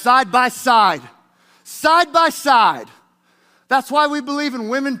 Yes. Side by side. Side by side. That's why we believe in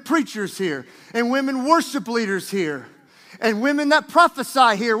women preachers here and women worship leaders here and women that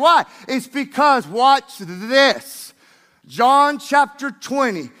prophesy here. Why? It's because, watch this. John chapter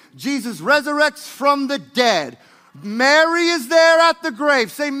 20, Jesus resurrects from the dead. Mary is there at the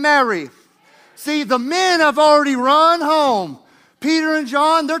grave. Say Mary. See, the men have already run home. Peter and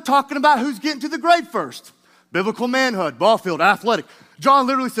John, they're talking about who's getting to the grave first. Biblical manhood, ball field, athletic. John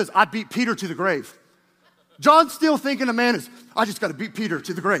literally says, I beat Peter to the grave. John's still thinking a man is, I just got to beat Peter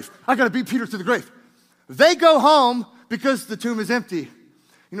to the grave. I got to beat Peter to the grave. They go home because the tomb is empty. You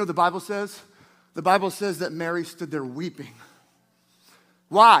know what the Bible says? The Bible says that Mary stood there weeping.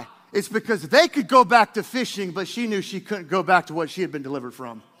 Why? It's because they could go back to fishing, but she knew she couldn't go back to what she had been delivered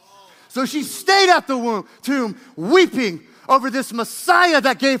from. So she stayed at the tomb weeping over this Messiah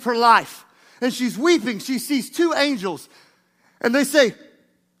that gave her life. And she's weeping. She sees two angels. And they say,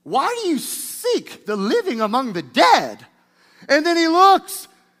 why do you seek the living among the dead? And then he looks,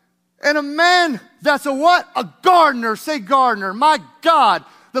 and a man that's a what? A gardener. Say gardener. My God,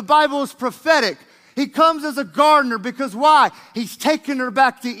 the Bible is prophetic. He comes as a gardener because why? He's taken her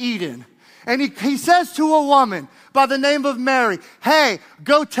back to Eden. And he says to a woman by the name of Mary, hey,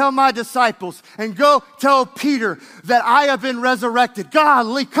 go tell my disciples and go tell Peter that I have been resurrected.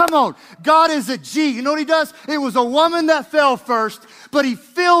 Golly, come on. God is a G. You know what he does? It was a woman that fell first, but he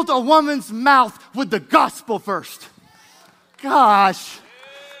filled a woman's mouth with the gospel first. Gosh,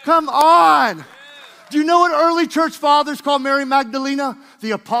 come on. Do you know what early church fathers called Mary Magdalene?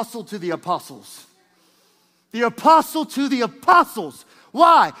 The apostle to the apostles. The apostle to the apostles.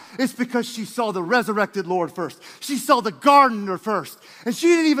 Why? It's because she saw the resurrected Lord first. She saw the gardener first. And she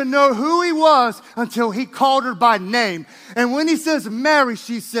didn't even know who he was until he called her by name. And when he says Mary,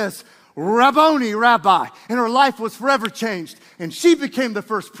 she says, Rabboni, Rabbi. And her life was forever changed. And she became the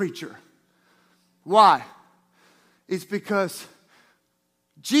first preacher. Why? It's because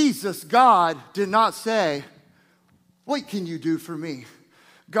Jesus, God, did not say, what can you do for me?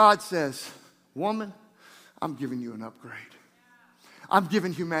 God says, woman, I'm giving you an upgrade. I'm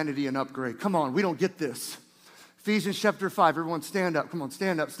giving humanity an upgrade. Come on, we don't get this. Ephesians chapter 5, everyone stand up. Come on,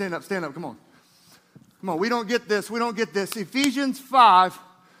 stand up, stand up, stand up. Come on. Come on, we don't get this, we don't get this. Ephesians 5,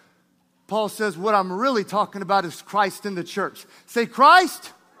 Paul says what I'm really talking about is Christ in the church. Say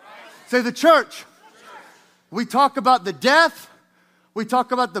Christ. Say the church. We talk about the death, we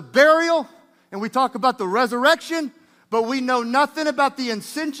talk about the burial, and we talk about the resurrection, but we know nothing about the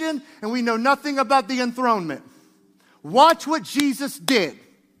ascension, and we know nothing about the enthronement. Watch what Jesus did.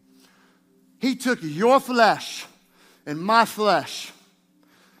 He took your flesh and my flesh,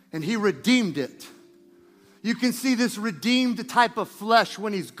 and he redeemed it. You can see this redeemed type of flesh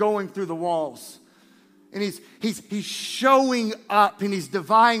when he's going through the walls. And he's showing up in his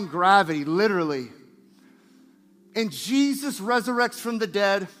divine gravity, literally. And Jesus resurrects from the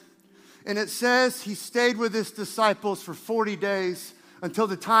dead, and it says he stayed with his disciples for 40 days until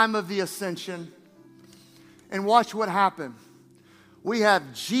the time of the ascension. And watch what happened. We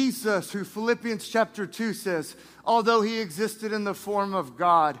have Jesus, who Philippians chapter 2 says, although he existed in the form of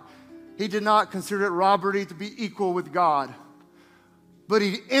God, he did not consider it robbery to be equal with God. But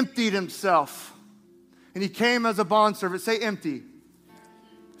he emptied himself. And he came as a bondservant. Say empty.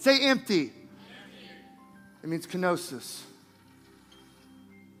 Say empty. It means kenosis.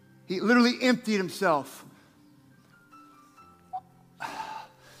 He literally emptied himself.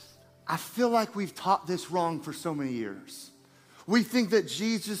 I feel like we've taught this wrong for so many years. We think that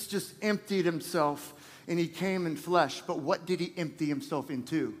Jesus just emptied himself and he came in flesh. But what did he empty himself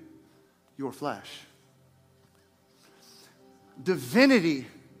into? Your flesh. Divinity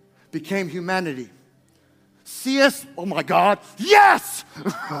became humanity. Oh my God, yes!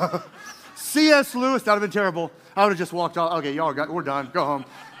 C.S. Lewis, that would have been terrible. I would have just walked off. Okay, we're done, go home.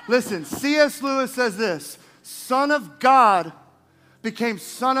 Listen, C.S. Lewis says this, Son of God became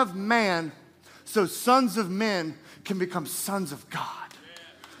son of man, so sons of men can become sons of God.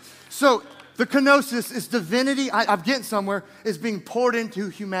 So the kenosis is divinity, I'm getting somewhere, is being poured into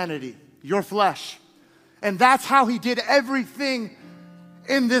humanity, your flesh. And that's how he did everything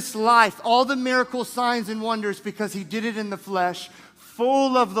in this life, all the miracles, signs, and wonders, because he did it in the flesh,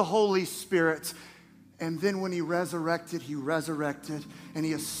 full of the Holy Spirit. And then when he resurrected, and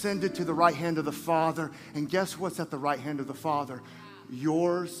he ascended to the right hand of the Father. And guess what's at the right hand of the Father?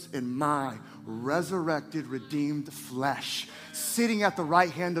 Yours and my resurrected, redeemed flesh, sitting at the right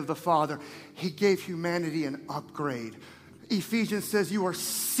hand of the Father. He gave humanity an upgrade. Ephesians says you are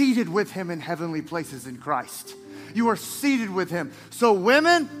seated with him in heavenly places in Christ. You are seated with him. So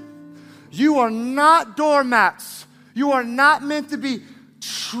women, you are not doormats. You are not meant to be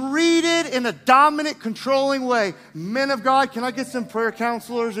treated in a dominant, controlling way. Men of God, can I get some prayer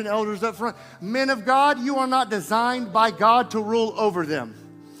counselors and elders up front? Men of God, you are not designed by God to rule over them.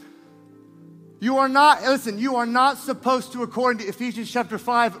 You are not supposed to, according to Ephesians chapter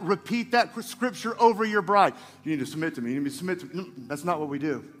 5, repeat that scripture over your bride. You need to submit to me. You need to submit to me. No, that's not what we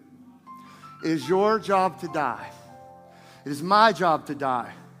do. It is your job to die. It is my job to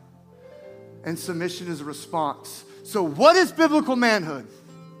die. And submission is a response. So what is biblical manhood?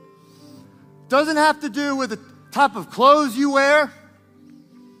 Doesn't have to do with the type of clothes you wear.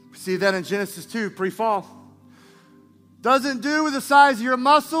 We see that in Genesis 2, pre-fall. Doesn't do with the size of your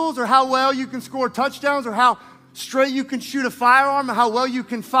muscles or how well you can score touchdowns or how straight you can shoot a firearm or how well you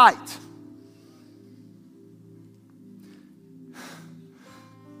can fight.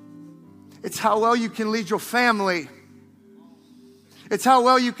 It's how well you can lead your family. It's how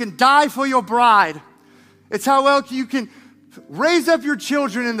well you can die for your bride. It's how well you can raise up your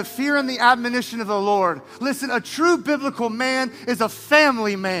children in the fear and the admonition of the Lord. Listen, a true biblical man is a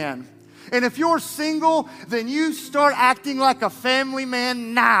family man. And if you're single, then you start acting like a family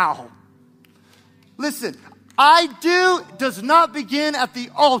man now. Listen, I do does not begin at the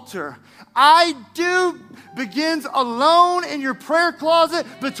altar. I do begins alone in your prayer closet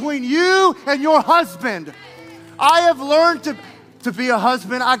between you and your husband. I have learned to be a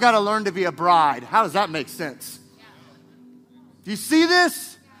husband. I got to learn to be a bride. How does that make sense? Do you see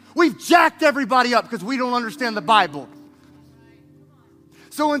this? We've jacked everybody up because we don't understand the Bible.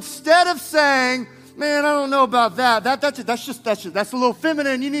 So instead of saying, man, I don't know about that. That's a little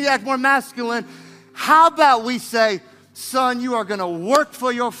feminine. You need to act more masculine. How about we say, son, you are going to work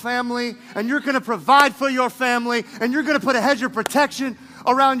for your family, and you're going to provide for your family, and you're going to put a hedge of protection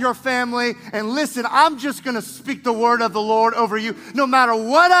around your family. And listen, I'm just going to speak the word of the Lord over you. No matter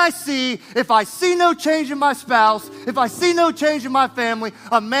what I see, if I see no change in my spouse, if I see no change in my family,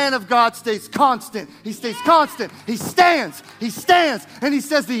 a man of God stays constant. He stays constant. He stands, and he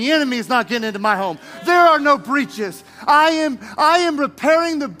says the enemy is not getting into my home. There are no breaches. I am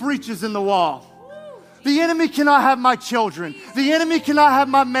repairing the breaches in the wall. The enemy cannot have my children. The enemy cannot have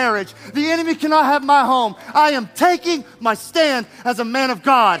my marriage. The enemy cannot have my home. I am taking my stand as a man of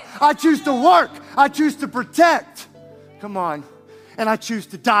God. I choose to work. I choose to protect. Come on. And I choose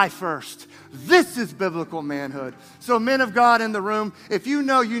to die first. This is biblical manhood. So men of God in the room, if you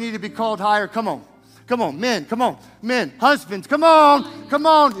know you need to be called higher, come on. Come on, men, come on. Men, husbands, come on. Come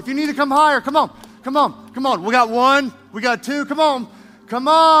on. If you need to come higher, come on. Come on. Come on. We got one. We got two. Come on. Come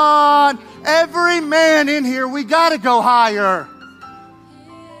on. Every man in here, we got to go higher.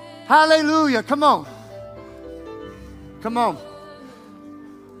 Hallelujah. Come on. Come on.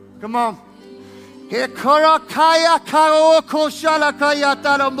 Come on.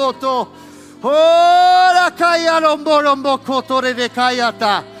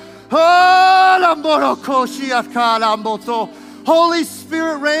 Holy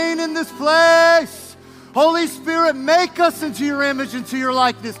Spirit, reign in this place. Holy Spirit, make us into your image, into your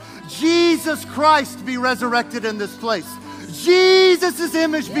likeness. Jesus Christ be resurrected in this place. Jesus'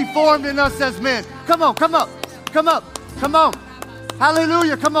 image be formed in us as men. Come on, come up, come up, come on.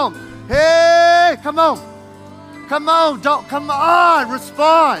 Hallelujah, come on. Hey, come on. Come on, come on,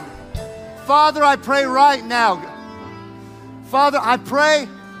 respond. Father, I pray right now. Father, I pray.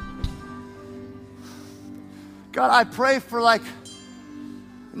 God, I pray for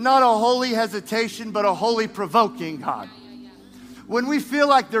not a holy hesitation, but a holy provoking, God. When we feel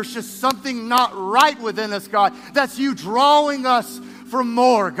like there's just something not right within us, God, that's you drawing us for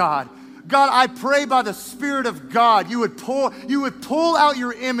more, God. God, I pray by the Spirit of God, you would pull out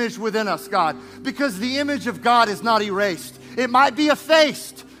your image within us, God, because the image of God is not erased. It might be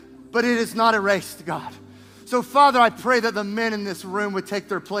effaced, but it is not erased, God. So, Father, I pray that the men in this room would take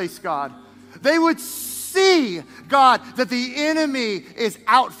their place, God. They would see, God, that the enemy is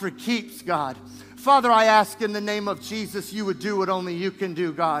out for keeps, God. Father, I ask in the name of Jesus, you would do what only you can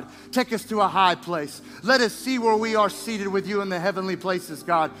do, God. Take us to a high place. Let us see where we are seated with you in the heavenly places,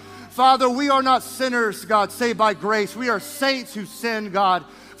 God. Father, we are not sinners, God, saved by grace. We are saints who sin, God.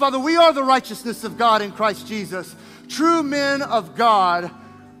 Father, we are the righteousness of God in Christ Jesus. True men of God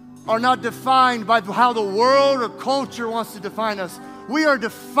are not defined by how the world or culture wants to define us. We are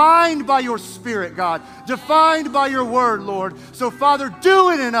defined by your Spirit, God. Defined by your word, Lord. So, Father,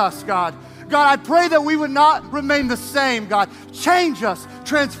 do it in us, God. God, I pray that we would not remain the same, God. Change us,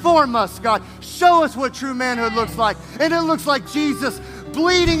 transform us, God. Show us what true manhood looks like. And it looks like Jesus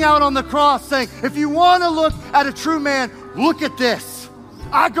bleeding out on the cross saying, if you want to look at a true man, look at this.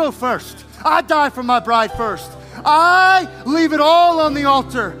 I go first. I die for my bride first. I leave it all on the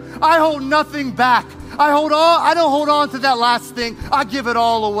altar. I hold nothing back. I don't hold on to that last thing. I give it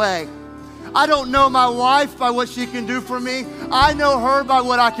all away. I don't know my wife by what she can do for me. I know her by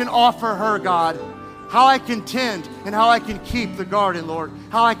what I can offer her, God. How I can tend and how I can keep the garden, Lord.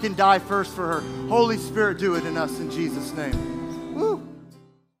 How I can die first for her. Holy Spirit, do it in us in Jesus' name. Woo.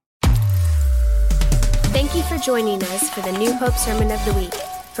 Thank you for joining us for the New Hope Sermon of the Week.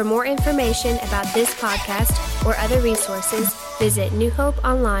 For more information about this podcast or other resources, visit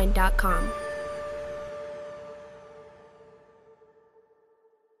newhopeonline.com.